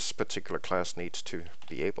this particular class needs to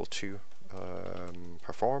be able to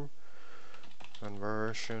perform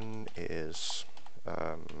conversion is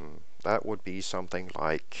that would be something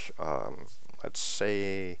like let's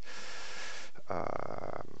say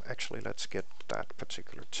actually let's get that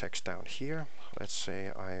particular text down here. Let's say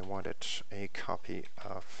I wanted a copy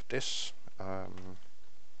of this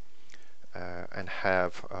and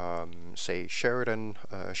have say Sheridan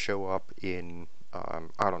show up in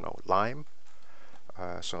I don't know, Lime.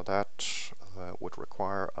 So that would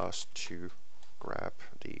require us to grab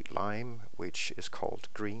the Lime, which is called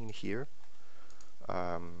green here,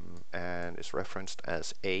 and is referenced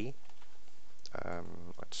as A.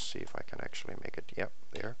 Let's see if I can actually make it, yep,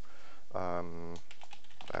 there.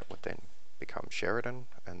 That would then become Sheridan,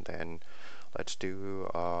 and then let's do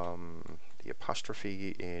the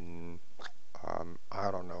apostrophe in,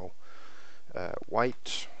 I don't know,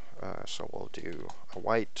 white. So we'll do a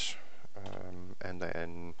white, and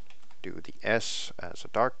then do the S as a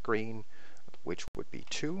dark green, which would be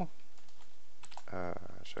 2.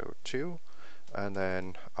 So 2, and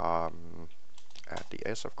then add the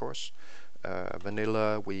S, of course.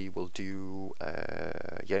 Vanilla we will do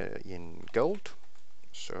yeah, in gold,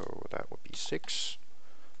 so that would be 6.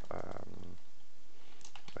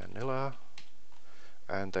 Vanilla,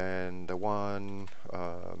 and then the one,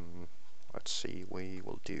 let's see, we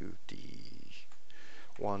will do the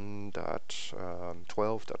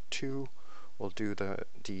 1.12.2. We'll do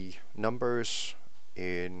the numbers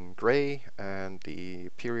in gray and the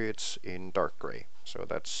periods in dark gray. So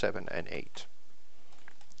that's 7 and 8.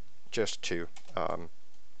 Just to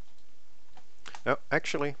no,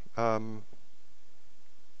 actually, yeah,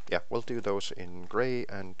 we'll do those in gray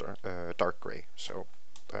and dark gray. So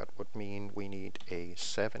that would mean we need a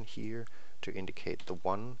 7 here to indicate the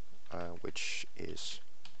 1, which is,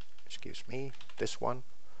 excuse me, this one.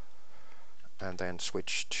 And then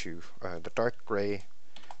switch to the dark gray,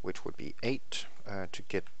 which would be 8 to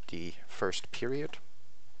get the first period.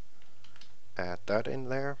 Add that in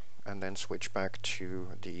there, and then switch back to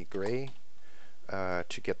the gray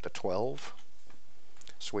to get the 12.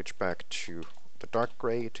 Switch back to the dark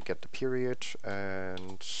gray to get the period,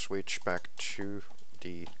 and switch back to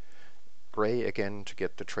the gray again to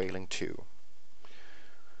get the trailing 2.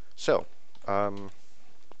 So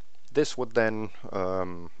this would then,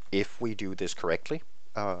 if we do this correctly,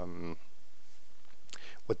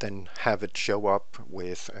 would then have it show up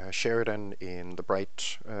with Sheridan in the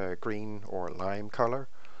bright green or lime color.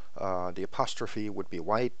 The apostrophe would be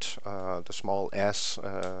white, the small s,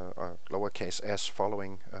 or lowercase s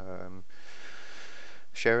following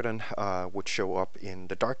Sheridan would show up in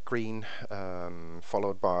the dark green,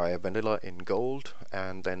 followed by vanilla in gold,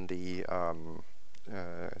 and then the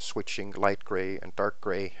switching light gray and dark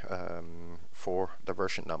gray for the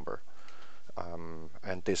version number.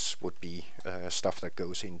 And this would be stuff that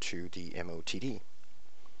goes into the MOTD.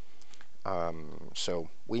 So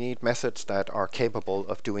we need methods that are capable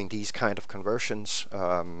of doing these kind of conversions,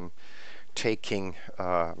 taking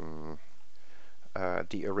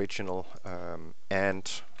the original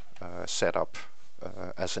and setup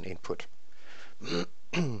as an input.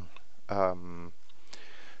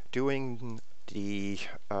 Doing the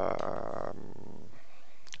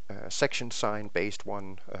section sign based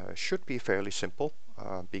one should be fairly simple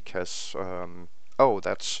because oh,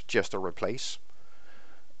 that's just a replace,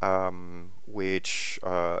 which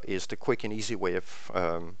is the quick and easy way of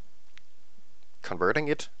converting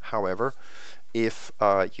it. However, if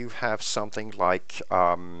you have something like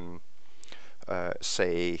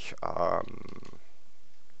say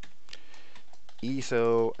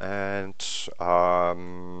etho and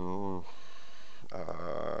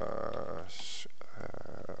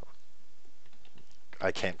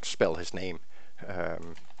I can't spell his name.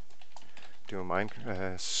 Do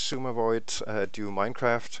Sumavoid do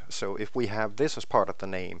Minecraft. So if we have this as part of the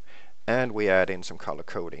name and we add in some color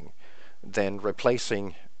coding, then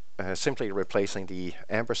replacing simply replacing the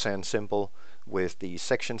ampersand symbol with the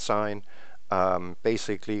section sign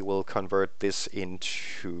basically will convert this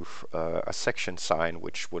into a section sign,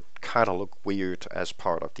 which would kind of look weird as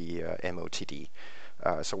part of the MOTD.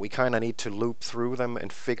 So we kind of need to loop through them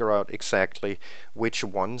and figure out exactly which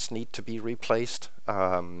ones need to be replaced,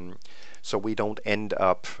 so we don't end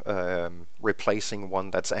up replacing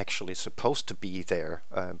one that's actually supposed to be there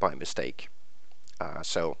by mistake.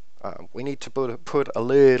 So we need to put a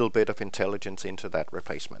little bit of intelligence into that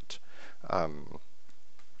replacement,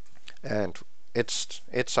 and it's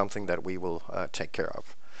something that we will take care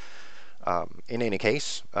of. In any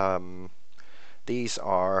case, these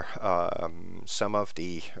are some of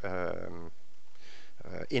the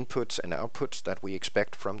inputs and outputs that we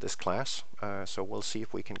expect from this class. So we'll see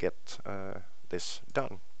if we can get this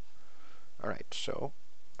done. All right, so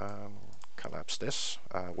collapse this.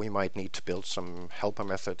 We might need to build some helper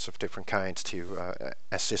methods of different kinds to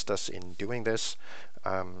assist us in doing this,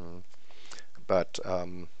 but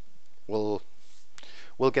we'll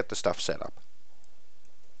get the stuff set up.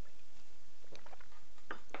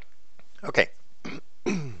 Okay.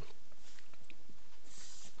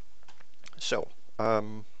 So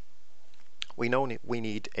we know we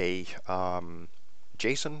need a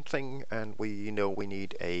JSON thing, and we know we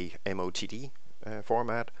need a MOTD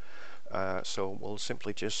format. So we'll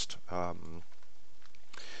simply just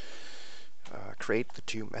create the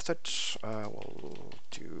two methods. We'll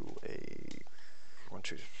do a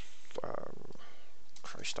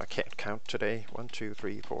Christ, I can't count today. 1, 2,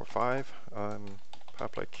 3, 4, 5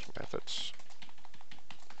 public methods.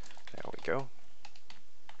 There we go.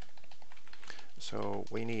 So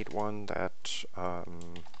we need one that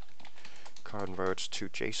converts to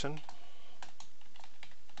JSON.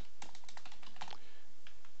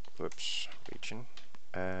 Whoops, region.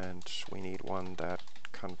 And we need one that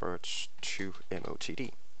converts to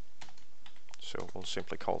MOTD. So we'll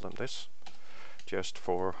simply call them this, just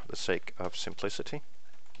for the sake of simplicity.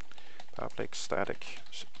 Public static.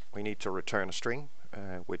 We need to return a string,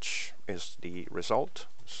 which is the result.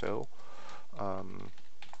 So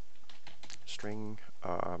string,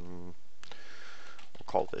 we'll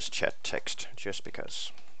call this chat text just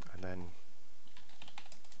because, and then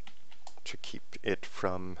to keep it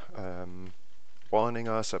from warning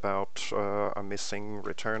us about a missing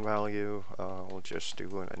return value, we'll just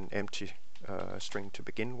do an empty string to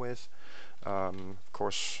begin with. Of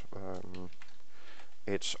course,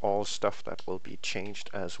 it's all stuff that will be changed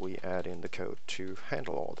as we add in the code to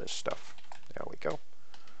handle all this stuff. There we go.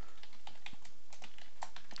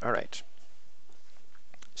 All right.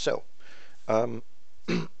 So,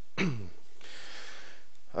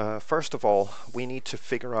 first of all, we need to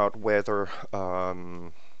figure out whether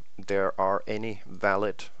there are any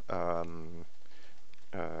valid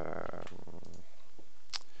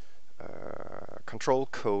control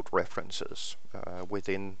code references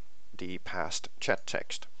within the past chat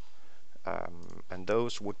text. And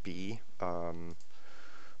those would be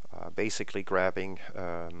basically grabbing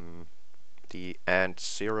the and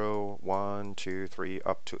 0, 1, 2, 3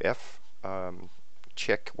 up to F,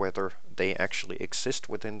 check whether they actually exist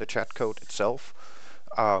within the chat code itself.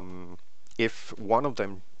 If one of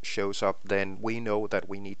them shows up, then we know that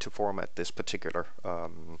we need to format this particular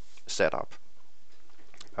setup.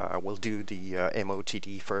 We'll do the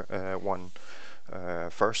MOTD for one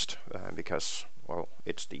first, because, well,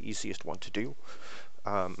 it's the easiest one to do.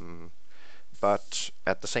 But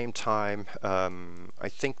at the same time, I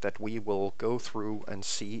think that we will go through and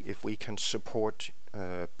see if we can support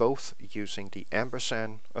both using the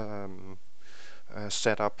ampersand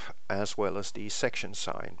setup as well as the section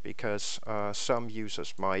sign, because some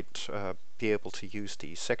users might be able to use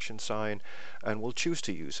the section sign and will choose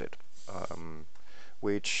to use it,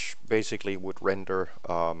 which basically would render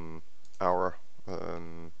our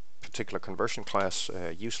particular conversion class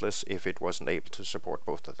useless if it wasn't able to support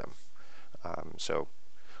both of them. So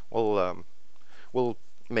we'll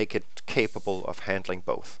make it capable of handling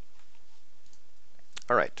both.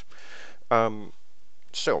 All right.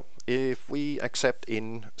 So if we accept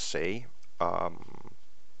in, say,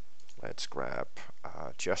 let's grab,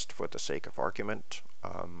 just for the sake of argument,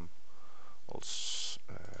 we'll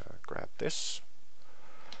grab this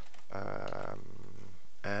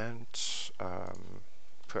and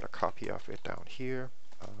put a copy of it down here,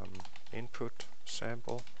 input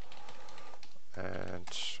sample,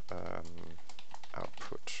 and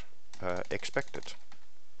output expected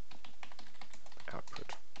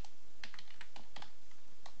output.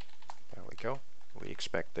 There we go. We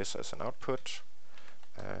expect this as an output,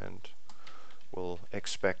 and we'll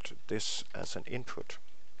expect this as an input.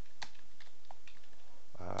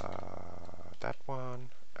 That one,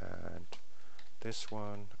 and this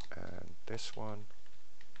one, and this one,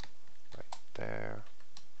 right there,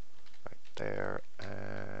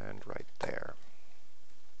 and right there.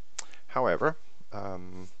 However,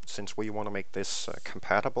 since we want to make this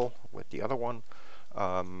compatible with the other one,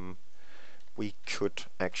 we could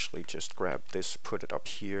actually just grab this, put it up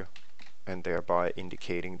here, and thereby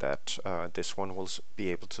indicating that this one will be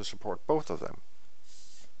able to support both of them.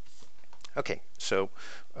 Okay, so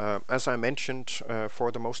as I mentioned,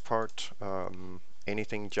 for the most part,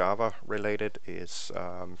 anything Java related is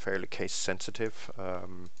fairly case sensitive.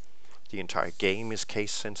 The entire game is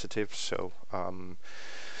case sensitive, so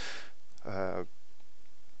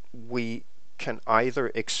we can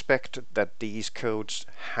either expect that these codes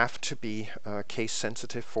have to be case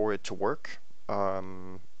sensitive for it to work,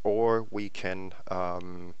 or we can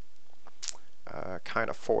kind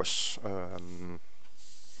of force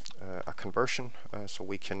a conversion, so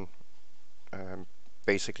we can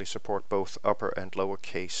basically support both upper and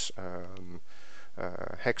lowercase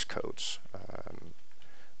hex codes,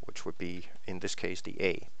 which would be in this case the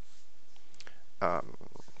A.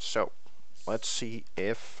 So let's see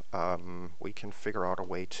if we can figure out a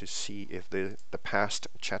way to see if the past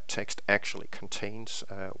chat text actually contains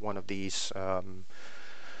one of these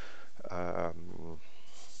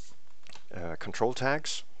control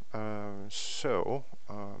tags.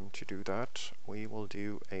 To do that, we will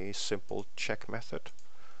do a simple check method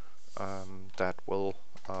that will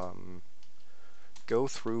go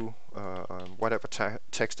through whatever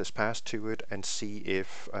text is passed to it and see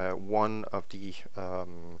if one of the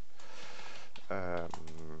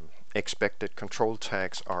expected control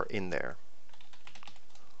tags are in there.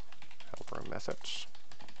 Helper methods.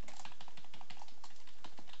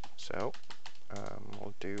 So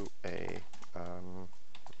we'll do a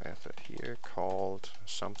method here called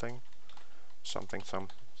something. So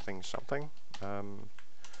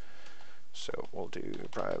we'll do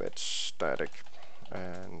private static,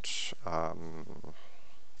 and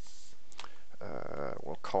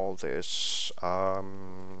we'll call this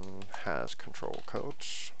has control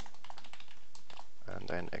codes, and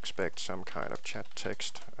then expect some kind of chat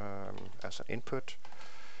text as an input.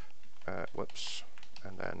 Whoops,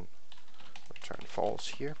 and then return false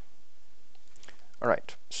here.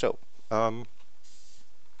 Alright, so to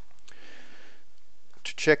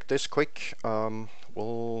check this quick,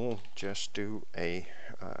 we'll just do a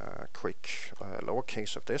quick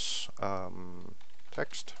lowercase of this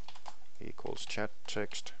text equals chat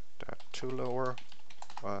text to lower,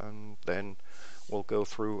 and then we'll go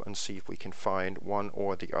through and see if we can find one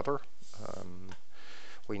or the other.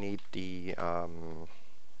 We need the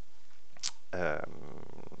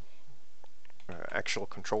actual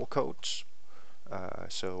control codes,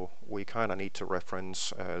 so we kind of need to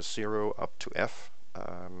reference 0 up to F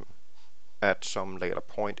at some later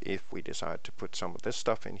point. If we decide to put some of this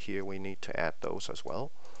stuff in here, we need to add those as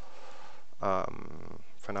well.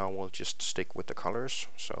 For now, we'll just stick with the colors,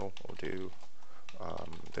 so we'll do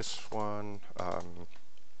this one,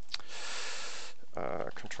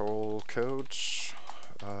 control codes,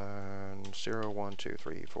 0, 1, 2,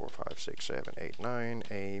 3, 4, 5, 6, 7, 8, 9,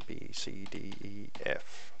 A, B, C, D, E,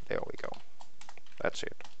 F. There we go. That's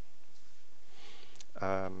it.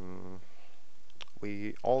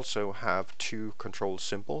 We also have 2 control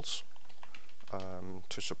symbols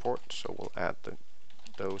to support, so we'll add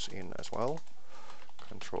those in as well.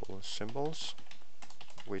 Control symbols,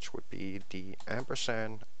 which would be the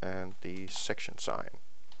ampersand and the section sign.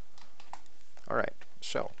 Alright,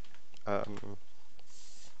 so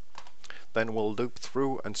then we'll loop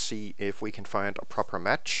through and see if we can find a proper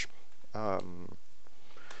match.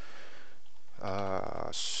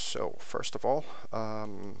 So first of all,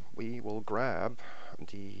 we will grab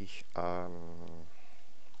the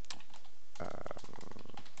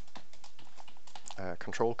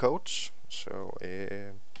control codes. So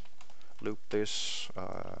loop this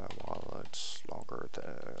while it's longer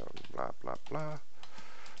than blah blah blah.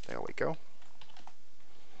 There we go.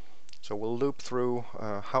 So we'll loop through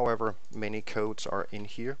however many codes are in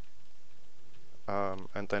here,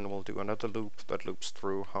 and then we'll do another loop that loops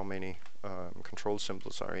through how many control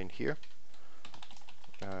symbols are in here.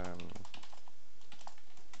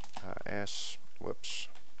 Whoops,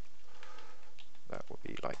 that would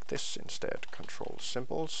be like this instead, control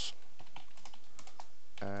symbols.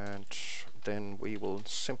 And then we will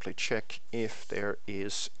simply check if there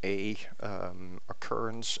is a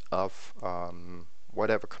occurrence of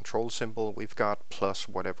whatever control symbol we've got plus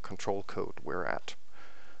whatever control code we're at.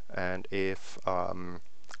 And if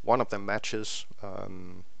one of them matches,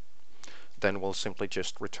 then we'll simply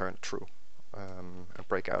just return true and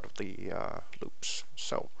break out of the loops.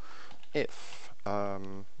 So if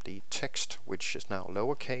the text, which is now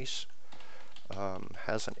lowercase,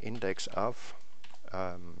 has an index of,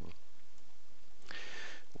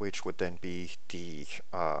 which would then be the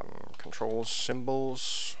control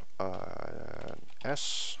symbols,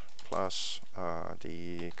 s plus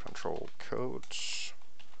the control codes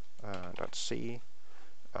 .c,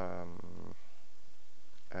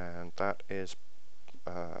 and that is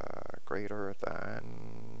greater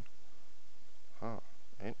than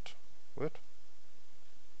int what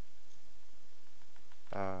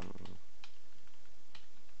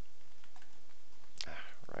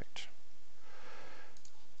right.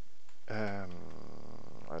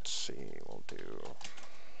 Let's see, we'll do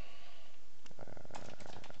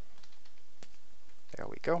there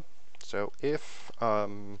we go. So if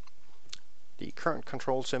the current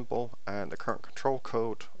control symbol and the current control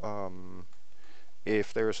code,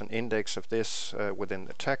 if there's an index of this within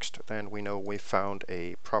the text, then we know we found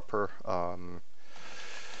a proper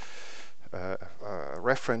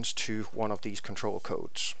reference to one of these control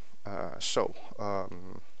codes. So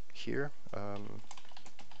here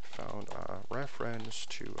found a reference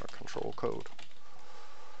to a control code.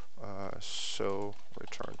 So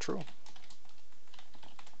return true.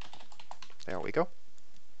 There we go.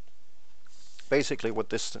 Basically what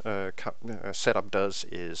this setup does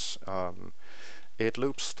is it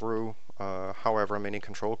loops through however many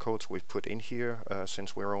control codes we've put in here,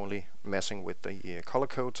 since we're only messing with the color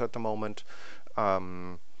codes at the moment.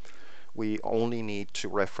 We only need to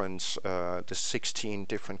reference the 16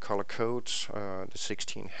 different color codes, the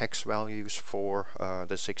 16 hex values for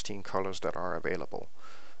the 16 colors that are available.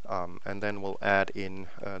 And then we'll add in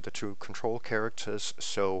the two control characters.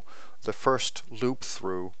 So the first loop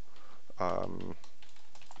through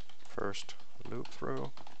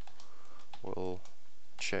will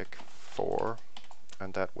check for,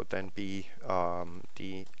 and that would then be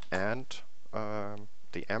the ampersand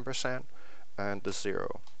and the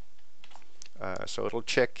 0. So it'll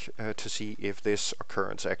check to see if this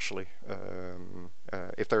occurrence actually,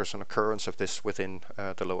 if there's an occurrence of this within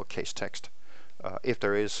the lowercase text. If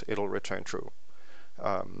there is, it'll return true.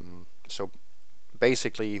 So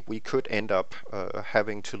basically, we could end up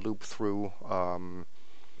having to loop through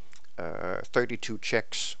 32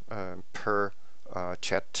 checks per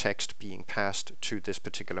chat text being passed to this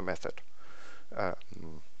particular method.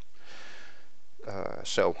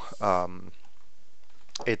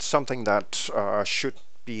 It's something that should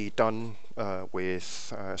be done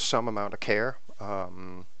with some amount of care,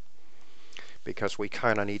 because we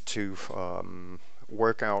kind of need to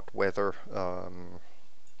work out whether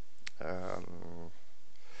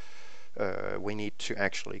we need to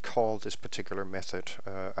actually call this particular method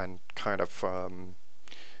and kind of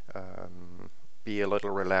be a little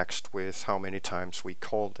relaxed with how many times we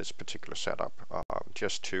call this particular setup,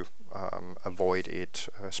 just to avoid it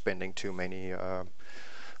spending too many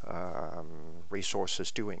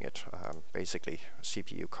resources doing it, basically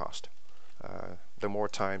CPU cost. The more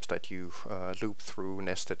times that you loop through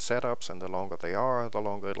nested setups and the longer they are, the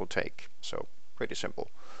longer it'll take. So pretty simple.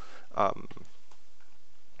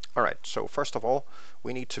 Alright, so first of all,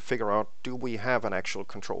 we need to figure out, do we have an actual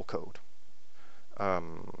control code?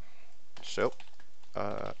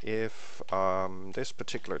 If this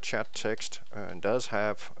particular chat text does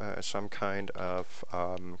have some kind of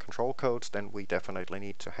control codes, then we definitely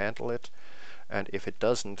need to handle it. And if it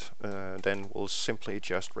doesn't, then we'll simply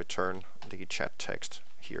just return the chat text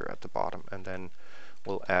here at the bottom, and then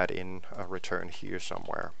we'll add in a return here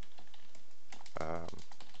somewhere. All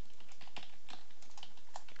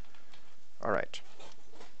right.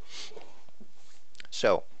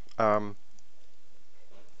 So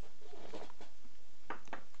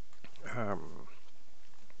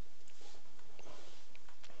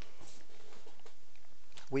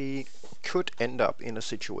we could end up in a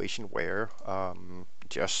situation where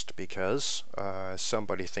just because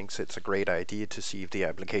somebody thinks it's a great idea to see if the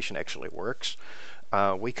application actually works,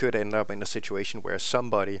 we could end up in a situation where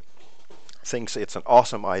somebody thinks it's an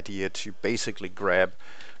awesome idea to basically grab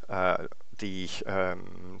the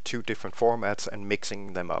two different formats and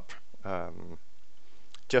mixing them up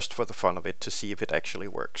just for the fun of it, to see if it actually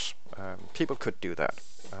works. People could do that.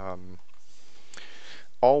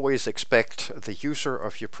 Always expect the user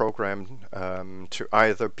of your program to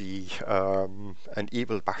either be an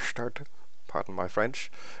evil bastard, pardon my French,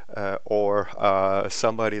 or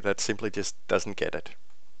somebody that simply just doesn't get it.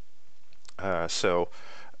 So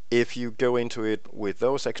if you go into it with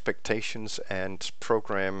those expectations and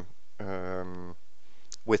program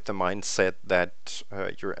with the mindset that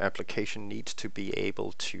your application needs to be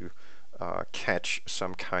able to catch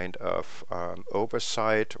some kind of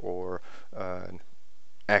oversight or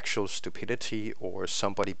actual stupidity, or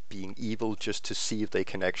somebody being evil just to see if they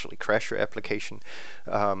can actually crash your application,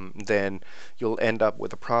 then you'll end up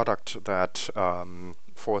with a product that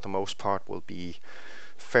for the most part will be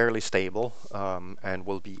fairly stable and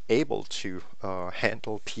will be able to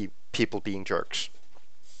handle people being jerks.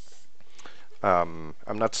 I'm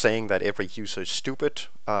not saying that every user is stupid.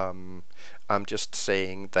 I'm just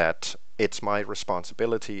saying that it's my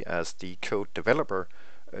responsibility as the code developer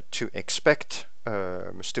to expect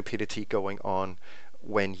stupidity going on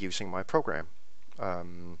when using my program.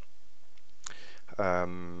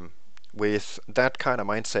 Um, with that kind of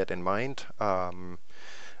mindset in mind,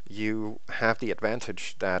 you have the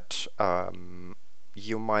advantage that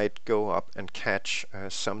you might go up and catch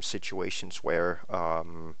some situations where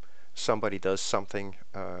somebody does something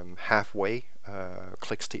halfway,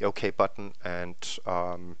 clicks the OK button, and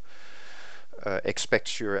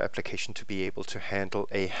expects your application to be able to handle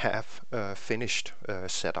a half finished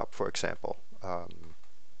setup, for example.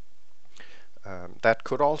 That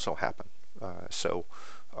could also happen. So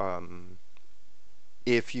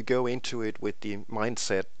if you go into it with the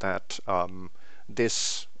mindset that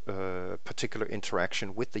this particular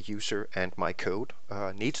interaction with the user and my code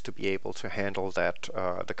needs to be able to handle that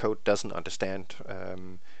the code doesn't understand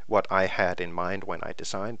what I had in mind when I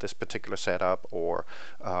designed this particular setup, or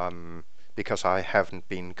because I haven't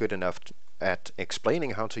been good enough at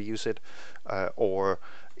explaining how to use it, or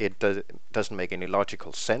it doesn't make any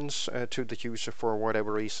logical sense to the user for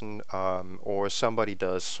whatever reason, or somebody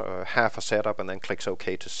does half a setup and then clicks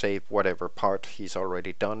OK to save whatever part he's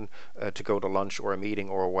already done to go to lunch or a meeting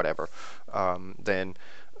or whatever, then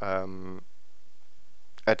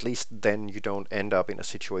at least then you don't end up in a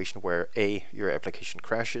situation where A, your application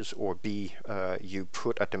crashes, or B, you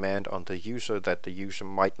put a demand on the user that the user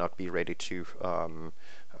might not be ready to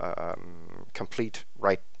complete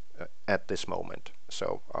right at this moment.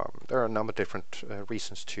 So there are a number of different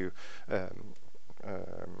reasons to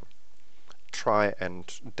try and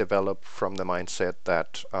develop from the mindset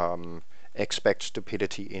that expect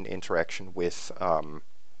stupidity in interaction with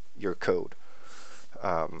your code.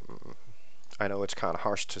 I know it's kind of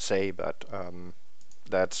harsh to say, but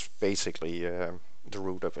that's basically the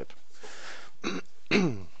root of it.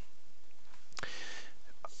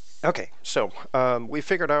 Okay, so we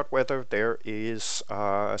figured out whether there is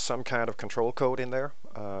some kind of control code in there.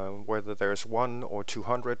 Whether there's 1 or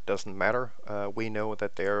 200 doesn't matter. We know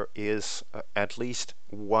that there is at least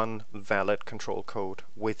one valid control code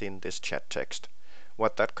within this chat text.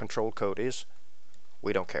 What that control code is,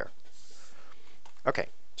 we don't care. Okay,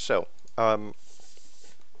 so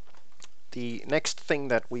the next thing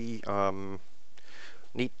that we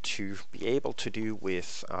need to be able to do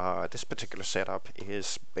with this particular setup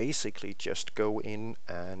is basically just go in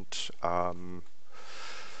and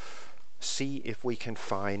see if we can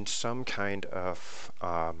find some kind of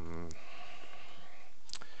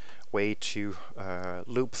way to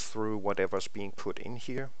loop through whatever's being put in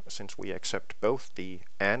here, since we accept both the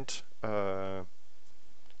and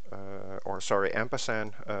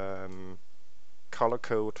ampersand color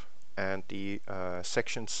code and the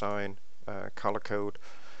section sign color code.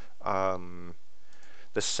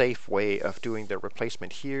 The safe way of doing the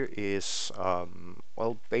replacement here is,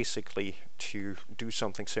 well, basically to do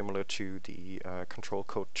something similar to the control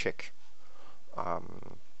code check.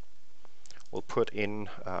 We'll put in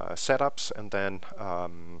setups and then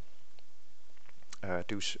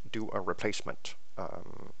do a replacement.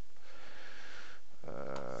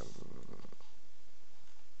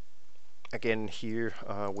 Again, here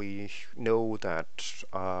we know that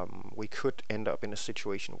we could end up in a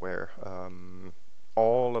situation where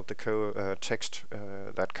all of the text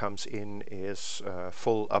that comes in is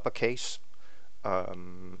full uppercase,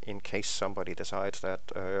 in case somebody decides that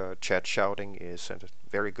chat shouting is a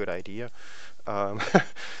very good idea.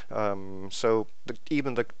 So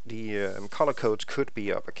even the color codes could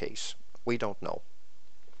be uppercase. We don't know.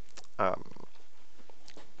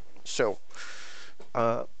 So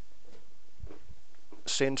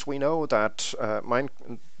since we know that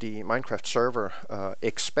the Minecraft server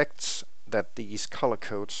expects that these color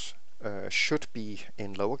codes should be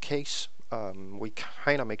in lowercase, we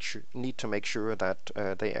kind of need to make sure that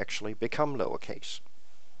they actually become lowercase.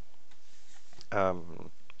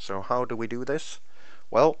 So how do we do this?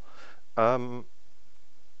 Well,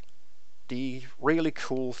 the really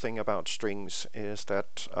cool thing about strings is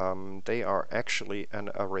that they are actually an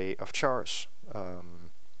array of chars,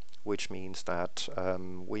 which means that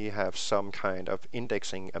we have some kind of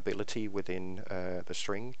indexing ability within the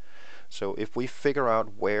string. So if we figure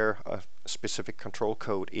out where a specific control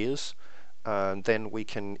code is, then we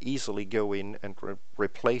can easily go in and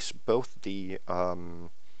replace both the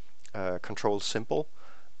control symbol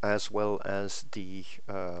as well as the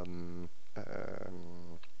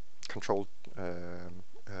control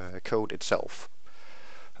code itself.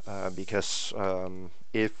 Because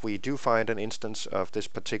if we do find an instance of this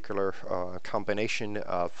particular combination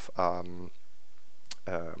of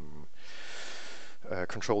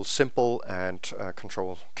control symbol and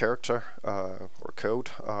control character or code,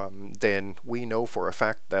 then we know for a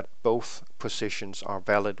fact that both positions are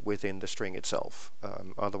valid within the string itself.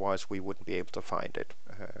 Otherwise, we wouldn't be able to find it.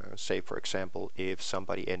 Say, for example, if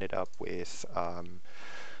somebody ended up with,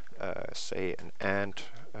 say, an and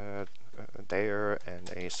there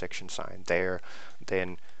and a section sign there,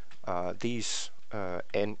 then these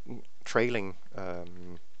trailing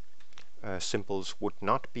symbols would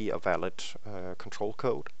not be a valid control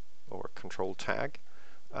code or control tag.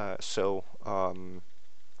 So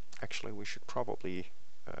actually we should probably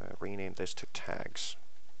rename this to tags,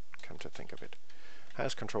 come to think of it.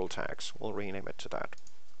 Has control tags, we'll rename it to that.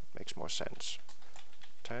 Makes more sense.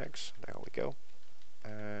 Tags, there we go.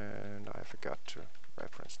 And I forgot to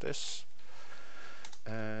reference this.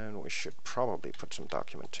 And we should probably put some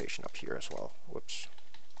documentation up here as well. Whoops.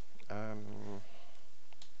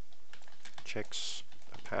 Checks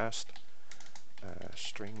the past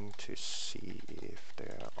string to see if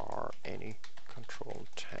there are any control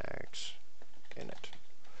tags in it.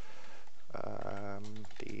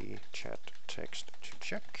 The chat text to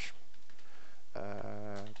check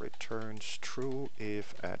returns true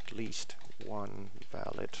if at least one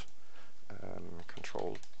valid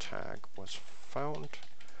control tag was found,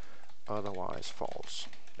 otherwise false.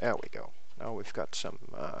 There we go. Now we've got some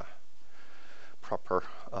proper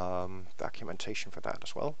documentation for that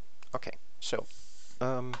as well. Okay, so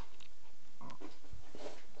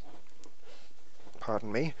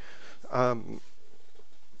pardon me. All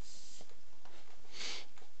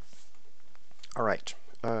right.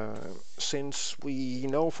 Since we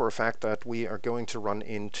know for a fact that we are going to run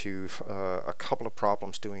into a couple of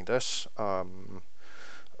problems doing this,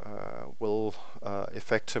 we'll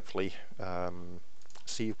effectively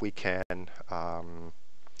see if we can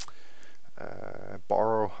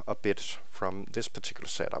borrow a bit from this particular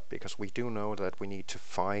setup, because we do know that we need to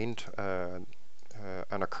find an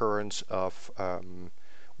occurrence of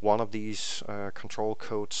one of these control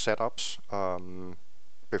code setups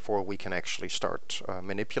before we can actually start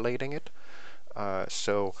manipulating it.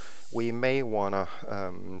 So we may want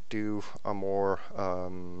to do a more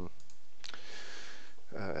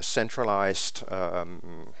centralized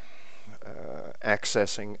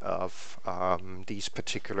accessing of these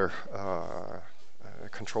particular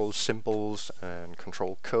control symbols and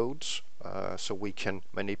control codes, so we can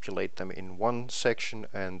manipulate them in one section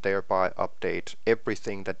and thereby update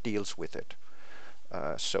everything that deals with it.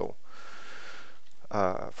 So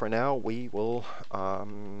for now we will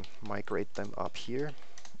migrate them up here.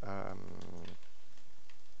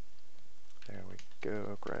 There we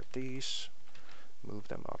go, grab these, move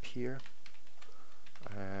them up here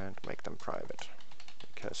and make them private,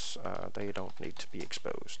 because they don't need to be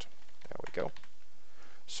exposed. There we go.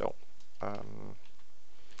 So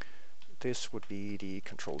this would be the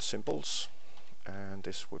control symbols, and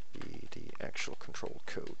this would be the actual control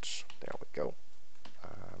codes. There we go.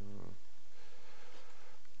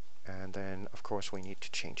 And then of course we need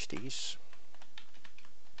to change these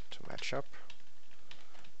to match up,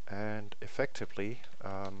 and effectively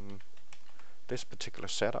this particular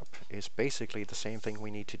setup is basically the same thing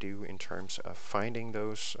we need to do in terms of finding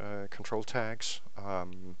those control tags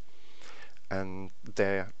and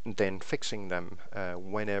then fixing them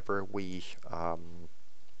whenever we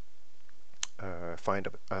find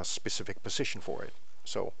a specific position for it.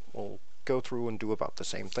 So we'll go through and do about the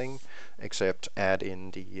same thing, except add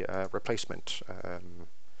in the replacement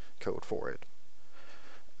code for it.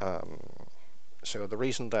 So the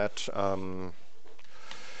reason that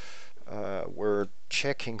we're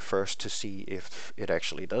checking first to see if it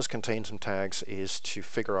actually does contain some tags is to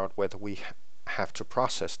figure out whether we have to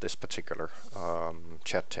process this particular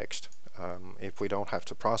chat text. If we don't have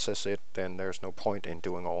to process it, then there's no point in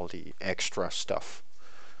doing all the extra stuff.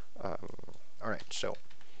 Alright, so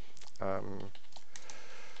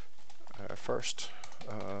first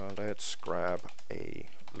let's grab a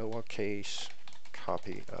lowercase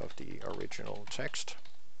copy of the original text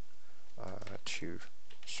to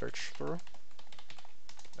search through.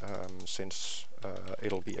 Since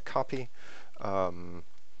it'll be a copy,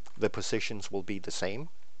 the positions will be the same.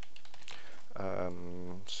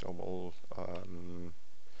 So we'll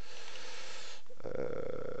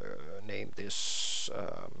name this,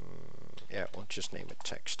 yeah, we'll just name it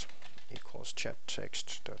text equals chat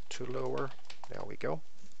text to lower. There we go.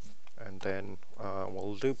 And then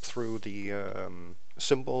we'll loop through the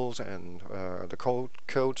symbols and the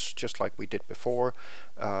codes just like we did before,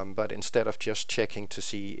 but instead of just checking to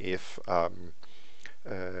see if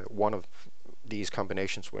one of these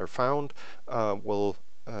combinations were found, we'll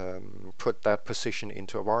put that position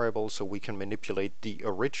into a variable so we can manipulate the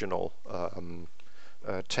original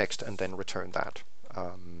text and then return that.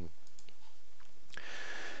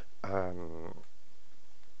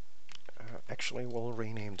 Actually, we'll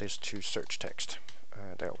rename this to search text.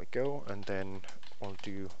 There we go, and then we'll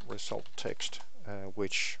do result text,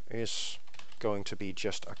 which is going to be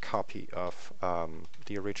just a copy of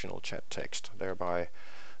the original chat text, thereby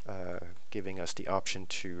giving us the option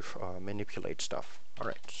to manipulate stuff.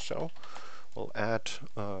 Alright, so we'll add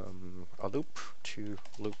a loop to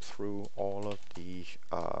loop through all of the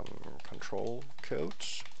control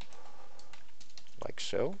codes, like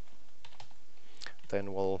so.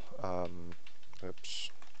 Then we'll,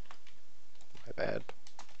 oops, my bad,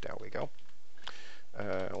 there we go.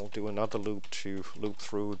 We'll do another loop to loop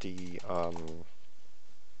through the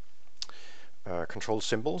control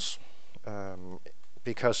symbols,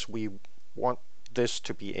 because we want this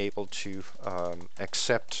to be able to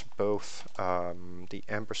accept both the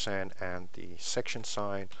ampersand and the section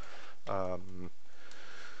sign.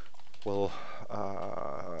 We'll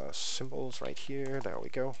symbols right here, there we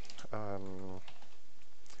go.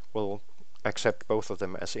 We'll accept both of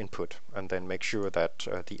them as input and then make sure that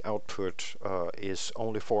the output is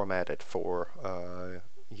only formatted for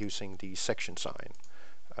using the section sign.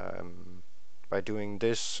 By doing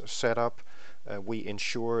this setup, we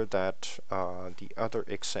ensure that the other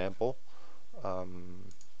example,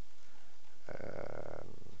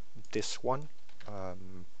 this one,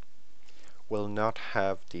 will not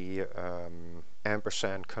have the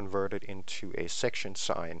ampersand converted into a section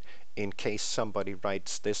sign in case somebody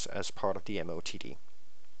writes this as part of the MOTD.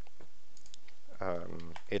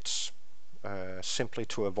 It's simply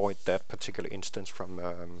to avoid that particular instance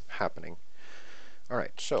from happening.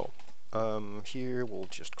 Alright, so here we'll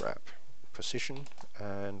just grab position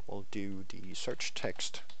and we'll do the search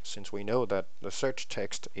text. Since we know that the search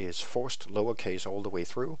text is forced lowercase all the way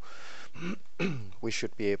through, we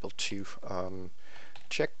should be able to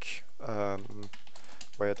check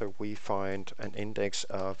whether we find an index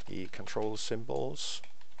of the control symbols,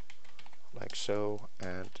 like so,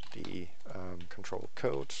 and the control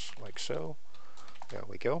codes, like so. There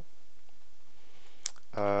we go.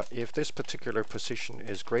 If this particular position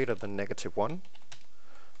is greater than -1,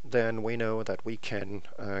 then we know that we can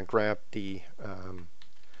grab the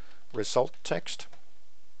result text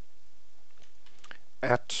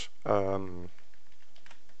at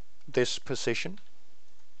this position,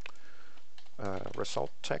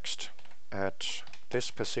 result text at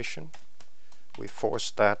this position. We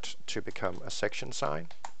force that to become a section sign.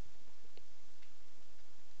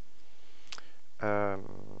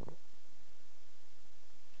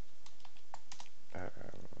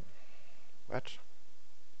 What?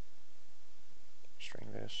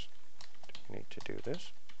 String this. Do we need to do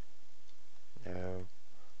this? No.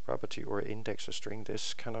 Property or index a string.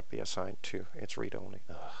 This cannot be assigned to. It's read-only.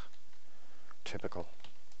 Typical.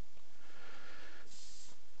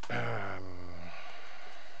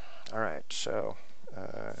 Alright, so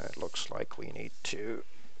it looks like we need to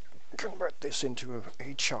convert this into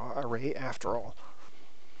a char array after all.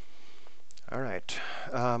 Alright,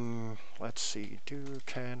 let's see,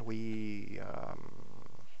 can we,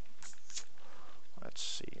 let's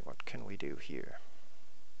see, what can we do here?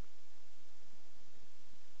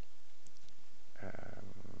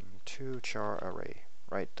 To char array,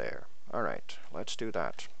 right there. Alright, let's do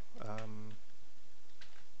that.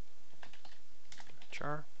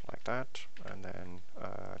 Char, like that, and then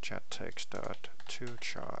chat text dot to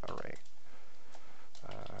char array,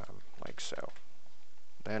 like so.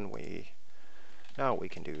 Then now we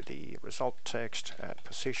can do the result text at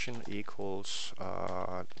position equals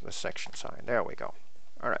the section sign. There we go.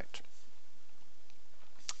 All right.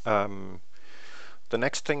 The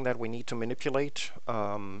next thing that we need to manipulate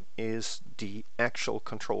is the actual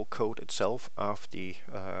control code itself of the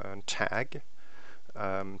tag,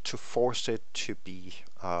 to force it to be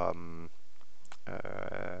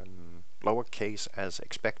lowercase as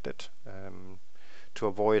expected, to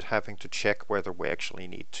avoid having to check whether we actually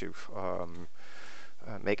need to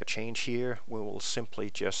make a change here. We will simply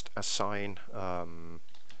just assign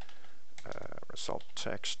result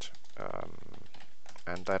text,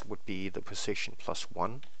 and that would be the position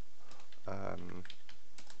 +1,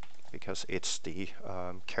 because it's the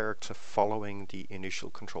character following the initial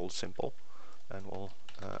control symbol, and we'll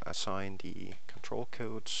assign the control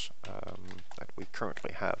codes that we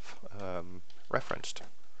currently have referenced,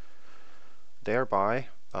 thereby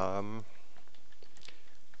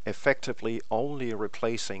effectively only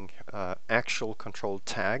replacing actual control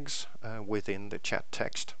tags within the chat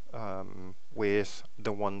text, with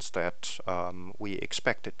the ones that we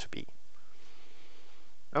expect it to be.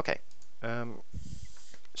 Okay,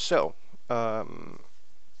 so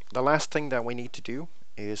the last thing that we need to do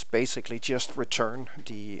is basically just return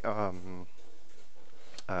the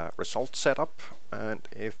result setup, and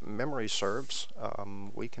if memory serves,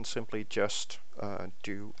 we can simply just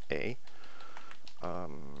do a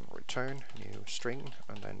return new string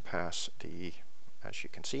and then pass the, as you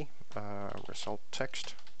can see, result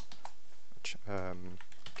text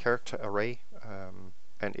character array,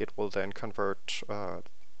 and it will then convert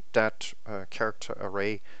that character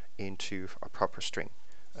array into a proper string,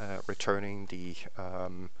 returning the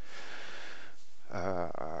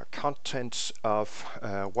contents of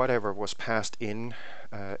whatever was passed in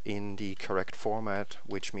the correct format,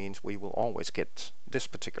 which means we will always get this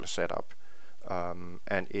particular setup,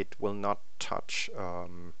 and it will not touch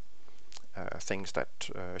things that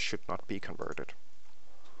should not be converted.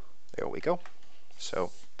 There we go.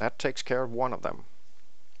 So that takes care of one of them.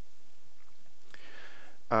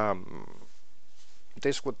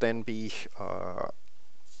 This would then be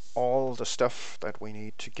all the stuff that we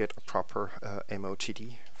need to get a proper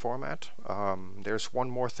MOTD format. There's one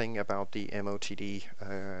more thing about the MOTD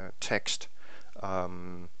text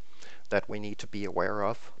that we need to be aware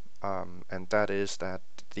of, and that is that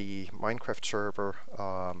the Minecraft server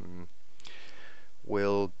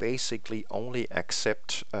will basically only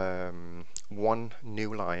accept one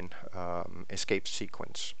new line escape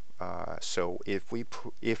sequence. So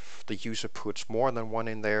if the user puts more than one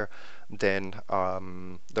in there, then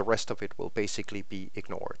the rest of it will basically be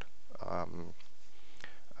ignored.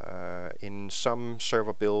 In some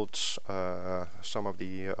server builds, some of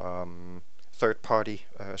the third-party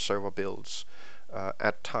server builds,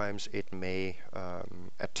 at times it may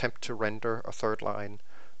attempt to render a third line.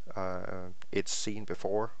 It's seen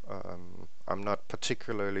before. I'm not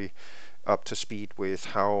particularly up to speed with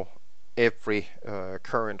how every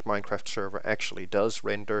current Minecraft server actually does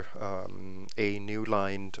render a new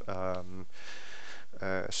lined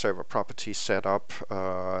server property setup.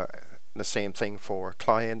 The same thing for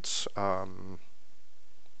clients. There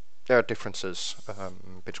are differences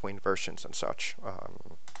between versions and such,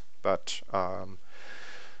 but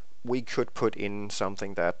we could put in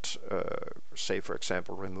something that, say for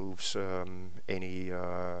example, removes any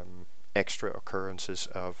extra occurrences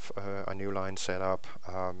of a new line setup.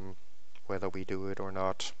 Whether we do it or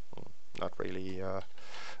not really a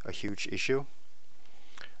huge issue.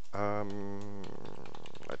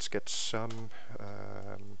 Let's get some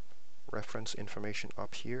reference information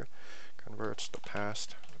up here. Converts the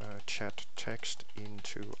past chat text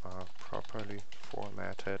into a properly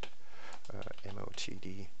formatted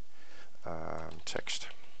MOTD text.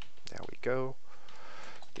 There we go.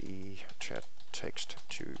 The chat text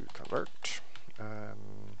to convert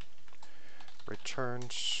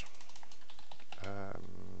returns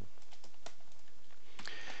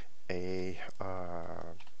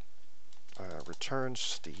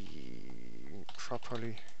returns the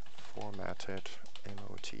properly formatted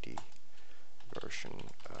MOTD version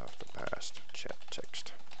of the past chat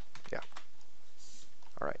text. Yeah.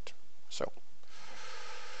 All right. So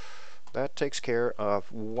that takes care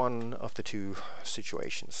of one of the two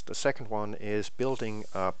situations. The second one is building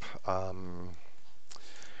up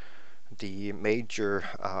the major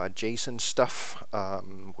JSON stuff,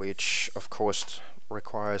 which of course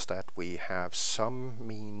requires that we have some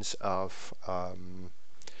means of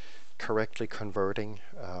correctly converting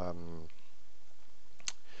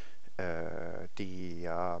the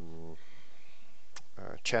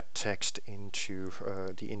chat text into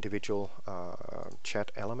the individual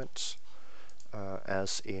chat elements,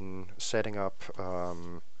 as in setting up,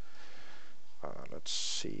 let's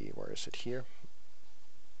see, where is it here?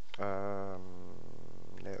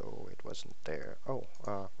 No, it wasn't there. Oh,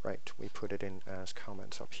 right, we put it in as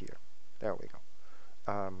comments up here. There we go.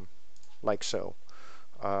 Like so.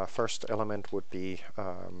 First element would be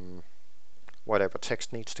whatever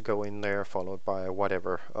text needs to go in there, followed by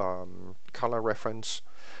whatever color reference.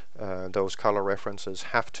 Those color references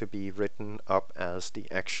have to be written up as the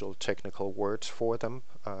actual technical words for them,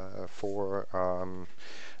 for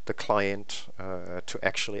the client to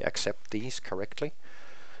actually accept these correctly.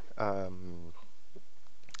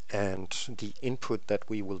 And the input that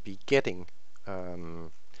we will be getting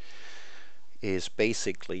is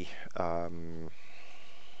basically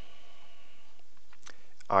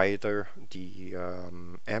either the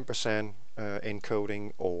ampersand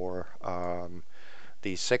encoding or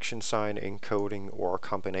the section sign encoding, or a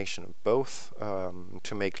combination of both,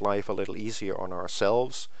 to make life a little easier on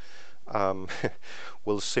ourselves. um,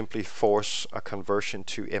 we'll simply force a conversion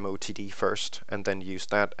to MOTD first, and then use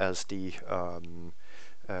that as the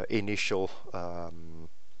initial um,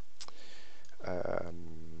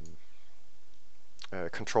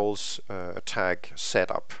 controls tag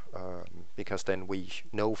setup, because then we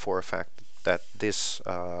know for a fact that this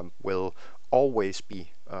will always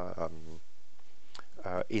be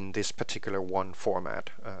in this particular one format.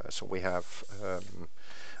 So we have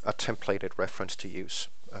a templated reference to use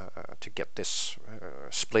to get this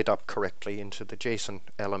split up correctly into the JSON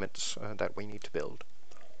elements that we need to build.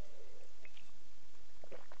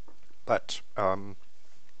 But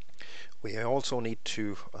we also need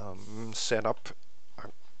to set up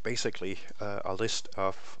basically a list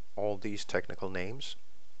of all these technical names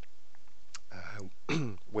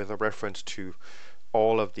with a reference to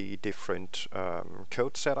all of the different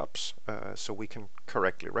code setups, so we can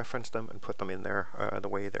correctly reference them and put them in there the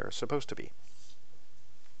way they're supposed to be.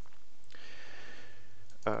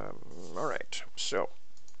 All right, so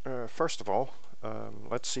first of all,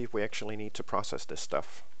 let's see if we actually need to process this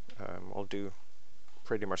stuff. I'll do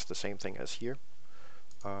pretty much the same thing as here.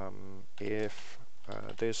 If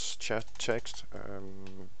this chat text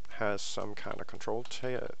has some kind of control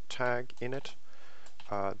tag in it,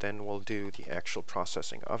 then we'll do the actual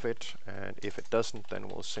processing of it, and if it doesn't, then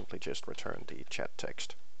we'll simply just return the chat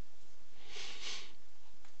text.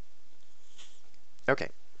 Okay,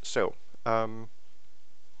 so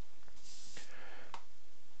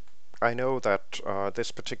I know that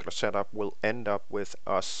this particular setup will end up with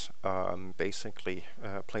us basically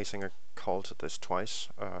placing a call to this twice,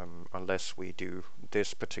 unless we do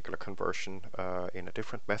this particular conversion in a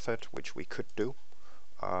different method, which we could do.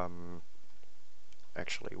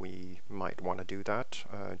 Actually, we might want to do that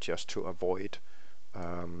just to avoid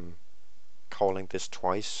calling this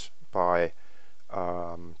twice by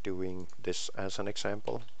doing this as an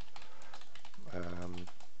example.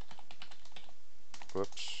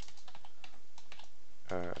 Whoops.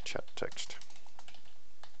 Chat text.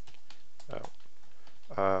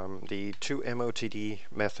 The toMOTD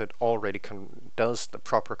method already does the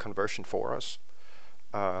proper conversion for us.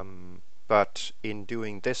 But in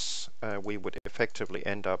doing this, we would effectively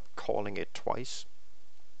end up calling it twice.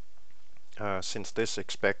 Since this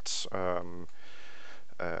expects a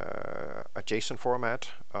JSON format,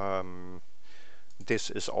 this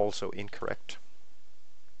is also incorrect,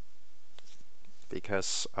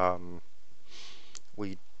 because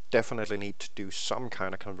we definitely need to do some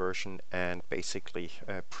kind of conversion and basically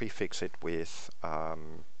prefix it with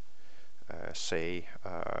say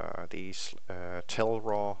these tell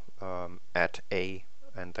raw at a,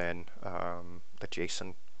 and then the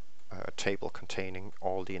JSON table containing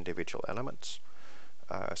all the individual elements.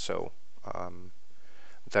 So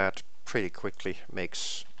that pretty quickly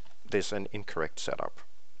makes this an incorrect setup.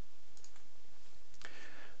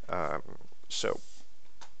 So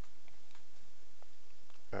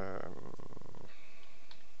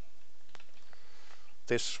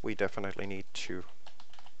this we definitely need to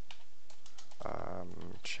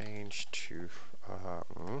change to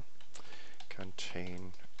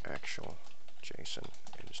contain actual JSON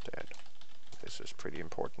instead. This is pretty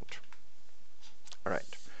important. All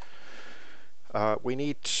right. We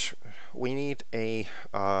need a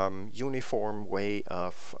uniform way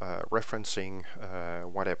of referencing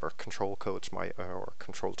whatever control codes might or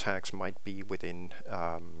control tags might be within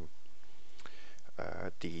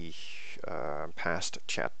the past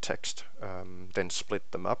chat text, then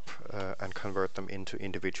split them up and convert them into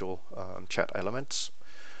individual chat elements,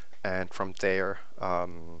 and from there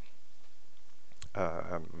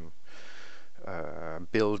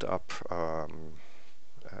build up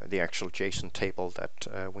the actual JSON table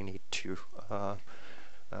that we need to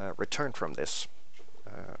return from this.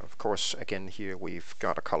 Of course, again, here we've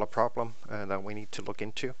got a color problem that we need to look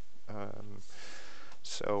into.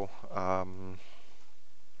 So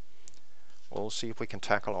we'll see if we can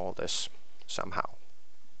tackle all this somehow.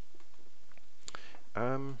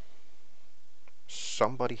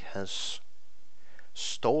 Somebody has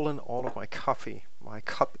stolen all of my coffee. My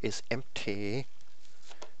cup is empty.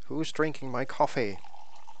 Who's drinking my coffee?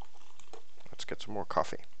 Let's get some more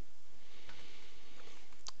coffee.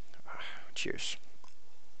 Cheers.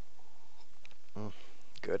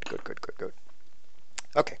 Good.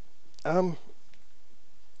 Okay.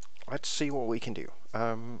 Let's see what we can do.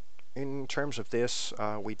 In terms of this,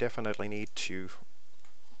 we definitely need to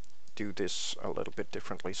do this a little bit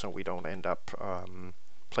differently, so we don't end up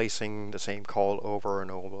placing the same call over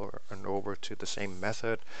and over to the same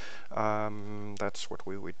method. That's what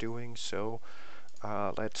we were doing. So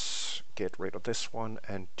let's get rid of this one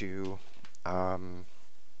and do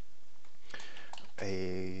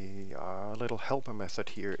a little helper method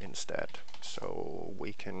here instead. So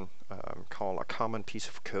we can call a common piece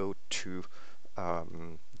of code to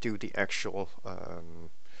do the actual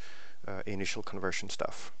initial conversion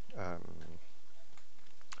stuff.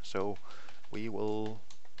 So we will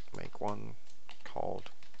make one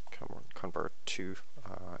called convert to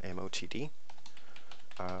MOTD.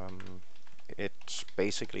 It's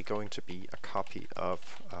basically going to be a copy of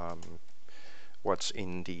what's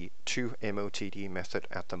in the toMOTD method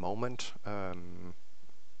at the moment,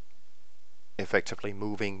 effectively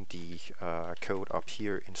moving the code up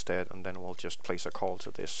here instead, and then we'll just place a call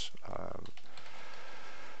to this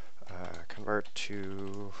convert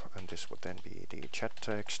to, and this would then be the chat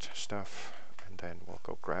text stuff, and then we'll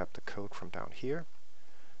go grab the code from down here,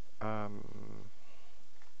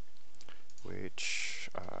 which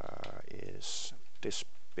is this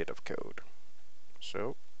bit of code.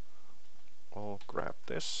 So I'll grab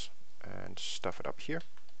this and stuff it up here,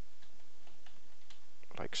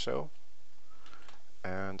 like so.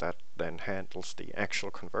 And that then handles the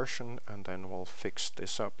actual conversion, and then we'll fix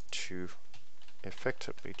this up to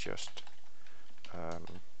effectively just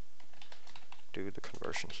do the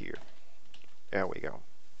conversion here. There we go.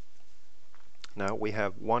 Now we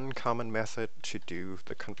have one common method to do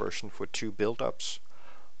the conversion for two build-ups.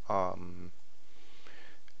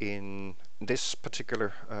 In this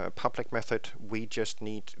particular public method, we just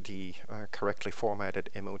need the correctly formatted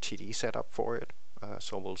MOTD setup for it,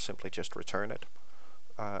 so we'll simply just return it.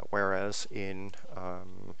 Whereas in, I'll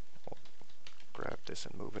grab this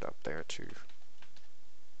and move it up there to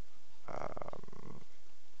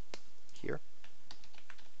here,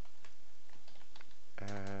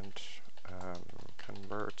 and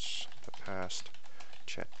converts the past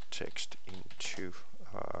chat text into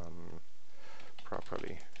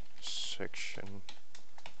properly section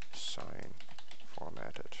sign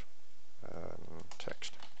formatted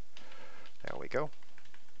text. There we go.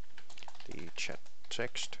 The chat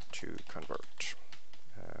text to convert.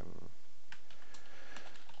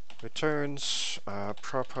 Returns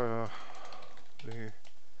properly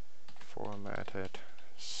formatted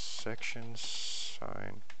section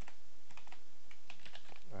sign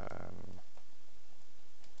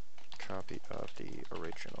copy of the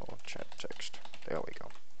original chat text. There we go.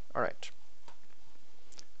 All right.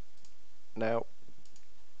 Now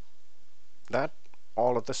that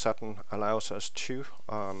all of a sudden allows us to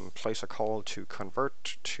place a call to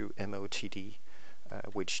convert to MOTD,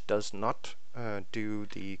 which does not do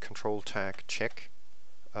the control tag check.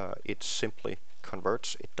 It simply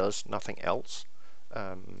converts. It does nothing else.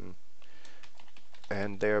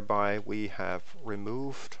 And thereby we have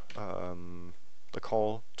removed the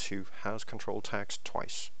call to house control tags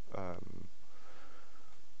twice,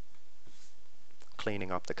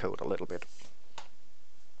 cleaning up the code a little bit.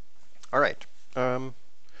 All right.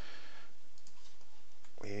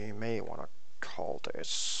 We may want to call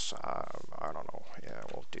this, I don't know, yeah,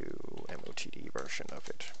 we'll do MOTD version of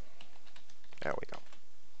it. There we go.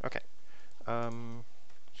 Okay.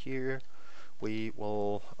 Here we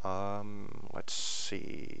will, let's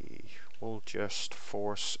see, we'll just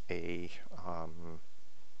force a,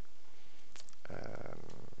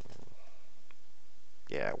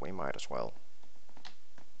 yeah, we might as well.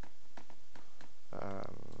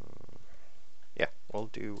 Yeah, we'll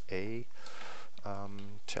do a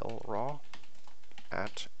tell raw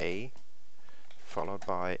at a followed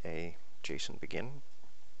by a JSON begin,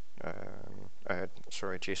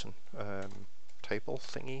 sorry, JSON table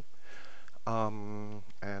thingy,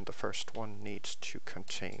 and the first one needs to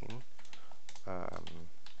contain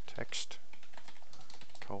text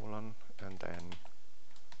colon and then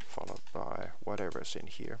followed by whatever's in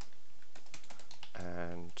here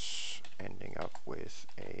and ending up with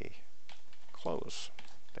a close.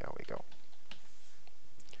 There we go.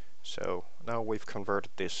 So now we've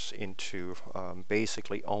converted this into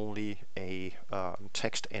basically only a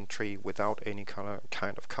text entry without any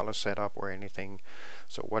kind of color setup or anything.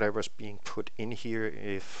 So whatever's being put in here,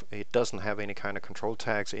 if it doesn't have any kind of control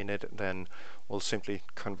tags in it, then we'll simply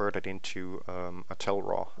convert it into a tell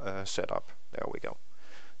raw setup. There we go.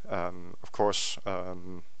 Of course,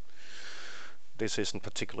 this isn't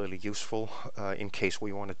particularly useful in case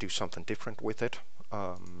we want to do something different with it.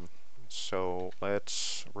 So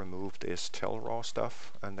let's remove this tell raw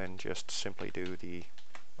stuff and then just simply do the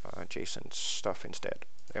JSON stuff instead.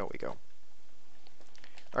 There we go.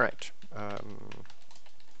 All right.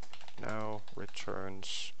 Now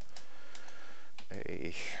returns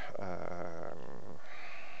a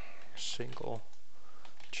single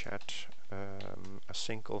chat, a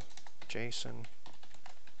single JSON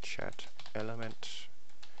chat element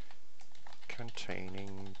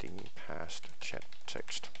containing the passed chat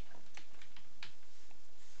text.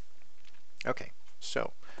 Okay,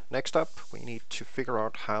 so next up we need to figure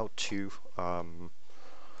out how to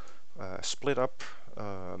split up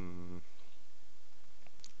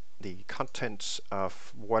the contents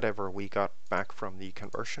of whatever we got back from the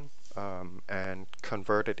conversion and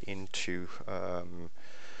convert it into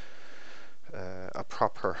a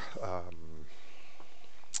proper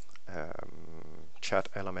chat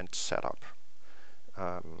element setup.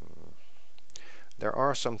 There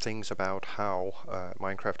are some things about how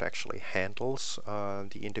Minecraft actually handles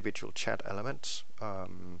the individual chat elements.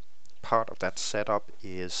 Part of that setup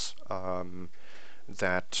is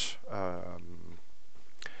that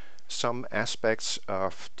some aspects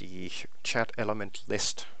of the chat element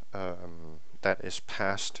list that is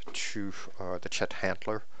passed to the chat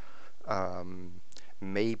handler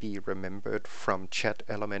may be remembered from chat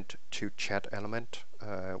element to chat element,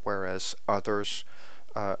 whereas others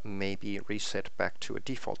may be reset back to a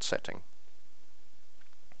default setting.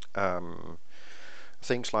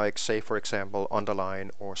 Things like, say for example, underline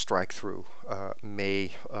or strike through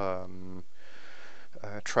may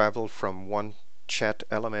travel from one chat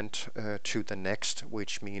element to the next,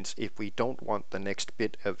 which means if we don't want the next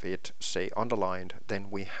bit of it, say, underlined, then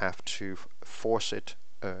we have to force it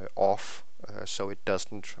off so it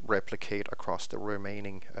doesn't replicate across the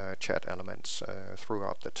remaining chat elements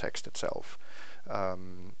throughout the text itself.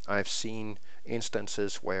 I've seen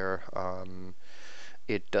instances where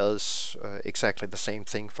it does exactly the same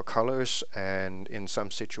thing for colors, and in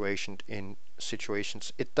some situations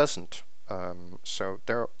it doesn't. So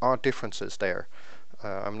there are differences there.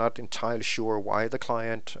 I'm not entirely sure why the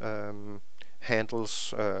client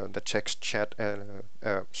handles the text chat,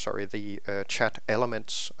 the chat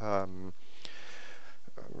elements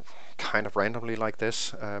kind of randomly like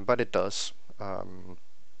this, but it does.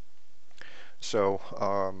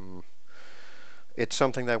 It's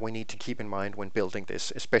something that we need to keep in mind when building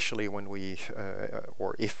this, especially when we,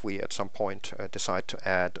 or if we at some point decide to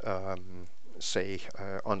add, say,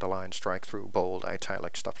 underline, strike through, bold,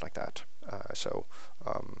 italic, stuff like that.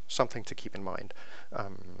 Something to keep in mind.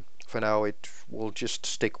 For now, it will just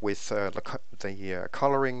stick with the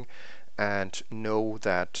coloring, and know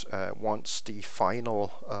that once the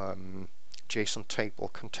final JSON table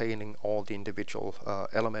containing all the individual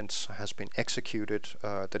elements has been executed,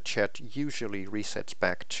 the chat usually resets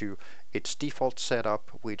back to its default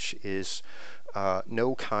setup, which is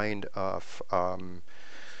no kind of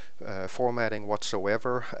formatting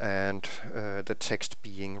whatsoever, and the text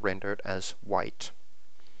being rendered as white.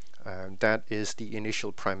 That is the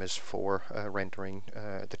initial premise for rendering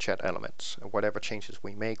the chat elements. Whatever changes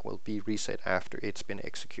we make will be reset after it's been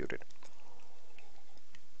executed.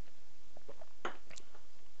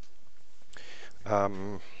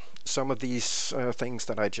 Some of these things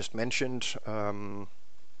that I just mentioned,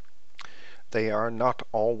 they are not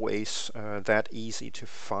always that easy to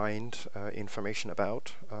find information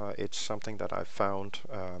about. It's something that I've found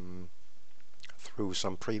through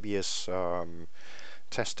some previous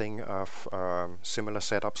testing of similar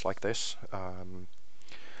setups like this,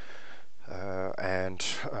 and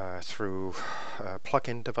through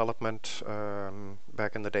plugin development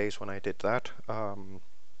back in the days when I did that.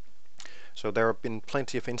 So there have been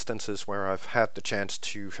plenty of instances where I've had the chance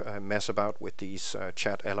to mess about with these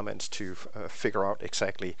chat elements to figure out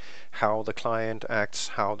exactly how the client acts,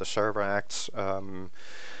 how the server acts,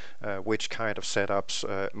 which kind of setups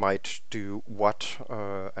might do what,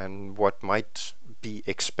 and what might be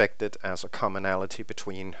expected as a commonality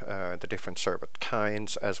between the different server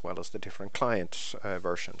kinds as well as the different client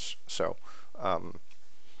versions. So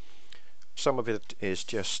some of it is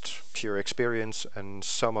just pure experience, and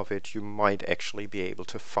some of it you might actually be able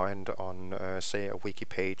to find on, say, a wiki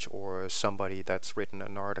page or somebody that's written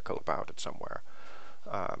an article about it somewhere.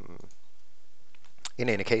 In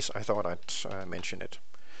any case, I thought I'd mention it.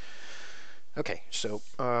 Okay, so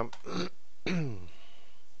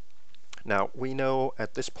now we know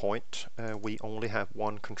at this point we only have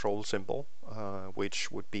one control symbol, which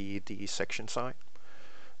would be the section sign.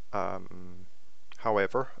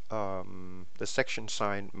 However, the section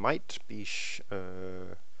sign might be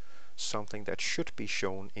something that should be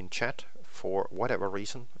shown in chat for whatever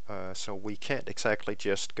reason, so we can't exactly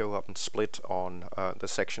just go up and split on the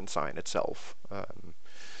section sign itself,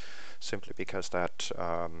 simply because that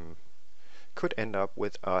could end up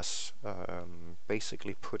with us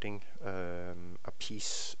basically putting a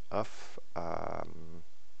piece of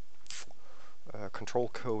control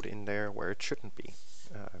code in there where it shouldn't be,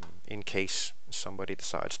 in case somebody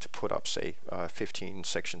decides to put up, say, 15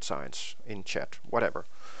 section signs in chat, whatever.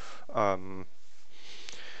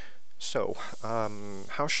 So,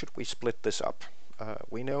 how should we split this up?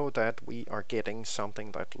 We know that we are getting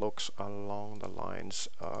something that looks along the lines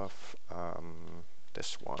of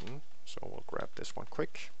this one. So we'll grab this one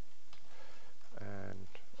quick and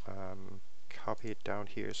copy it down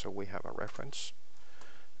here so we have a reference.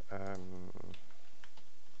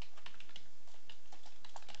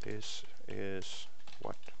 This is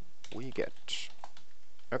what we get.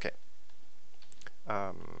 Okay.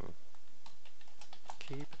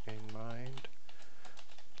 Keep in mind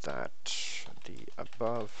that the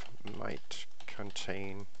above might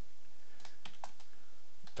contain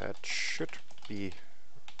that should be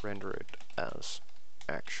rendered as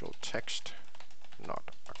actual text,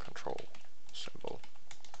 not a control symbol.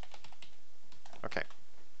 Okay.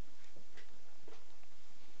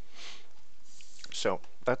 So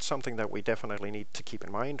that's something that we definitely need to keep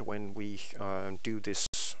in mind when we do this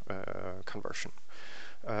conversion.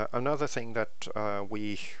 Another thing that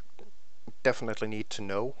we definitely need to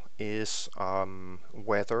know is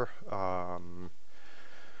whether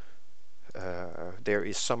there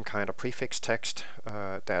is some kind of prefix text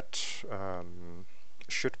that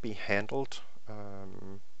should be handled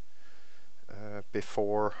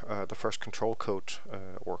before the first control code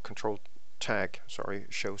or control tag, sorry,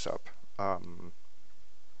 shows up.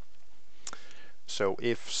 So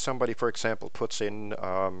if somebody, for example, puts in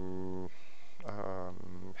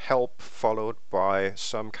help followed by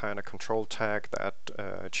some kind of control tag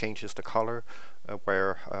that changes the color,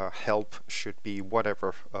 where help should be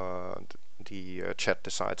whatever the chat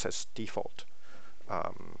decides as default.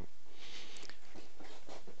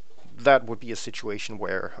 That would be a situation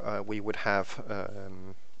where we would have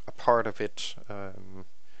a part of it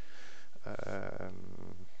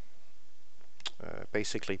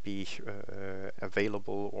basically be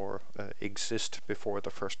available or exist before the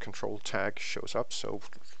first control tag shows up. So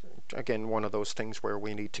again, one of those things where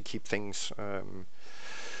we need to keep things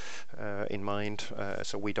in mind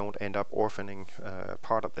so we don't end up orphaning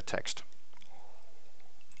part of the text.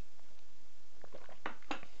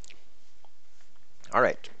 All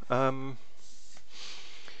right.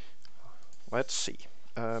 Let's see.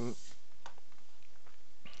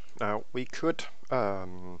 Now we could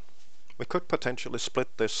potentially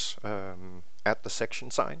split this at the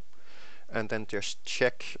section sign, and then just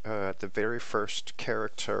check the very first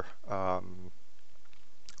character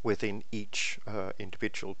within each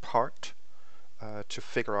individual part to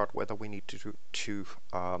figure out whether we need to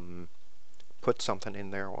put something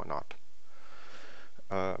in there or not.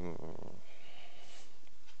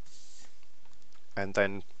 And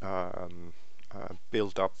then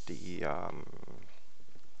build up the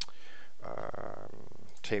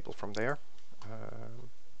table from there.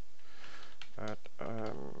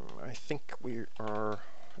 I think we are,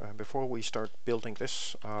 before we start building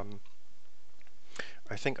this, I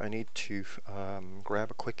think I need to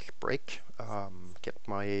grab a quick break, get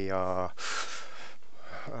my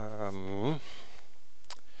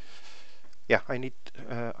yeah, I need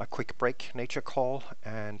a quick break, nature call,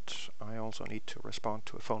 and I also need to respond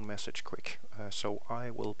to a phone message quick. So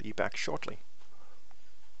I will be back shortly.